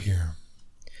go here.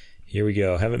 Here we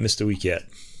go. Haven't missed a week yet.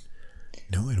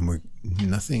 No, and we're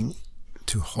nothing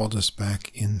to hold us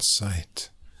back in sight.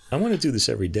 I want to do this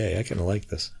every day. I kind of like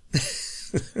this.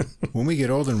 When we get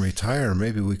old and retire,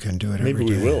 maybe we can do it every day.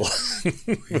 Maybe we will.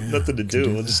 Nothing to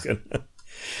do. We're just going to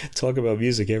talk about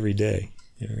music every day.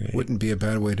 Right. Wouldn't be a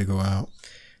bad way to go out.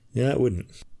 Yeah, it wouldn't.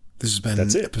 This has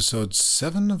been episode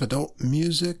 7 of Adult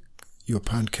Music, your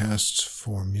podcasts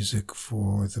for music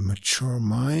for the mature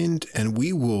mind. And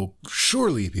we will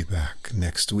surely be back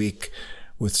next week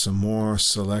with some more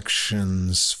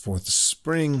selections for the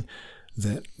spring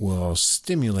that will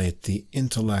stimulate the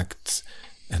intellect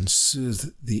and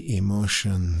soothe the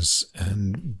emotions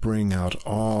and bring out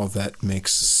all that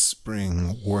makes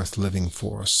spring worth living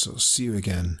for. So see you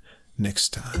again next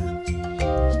time.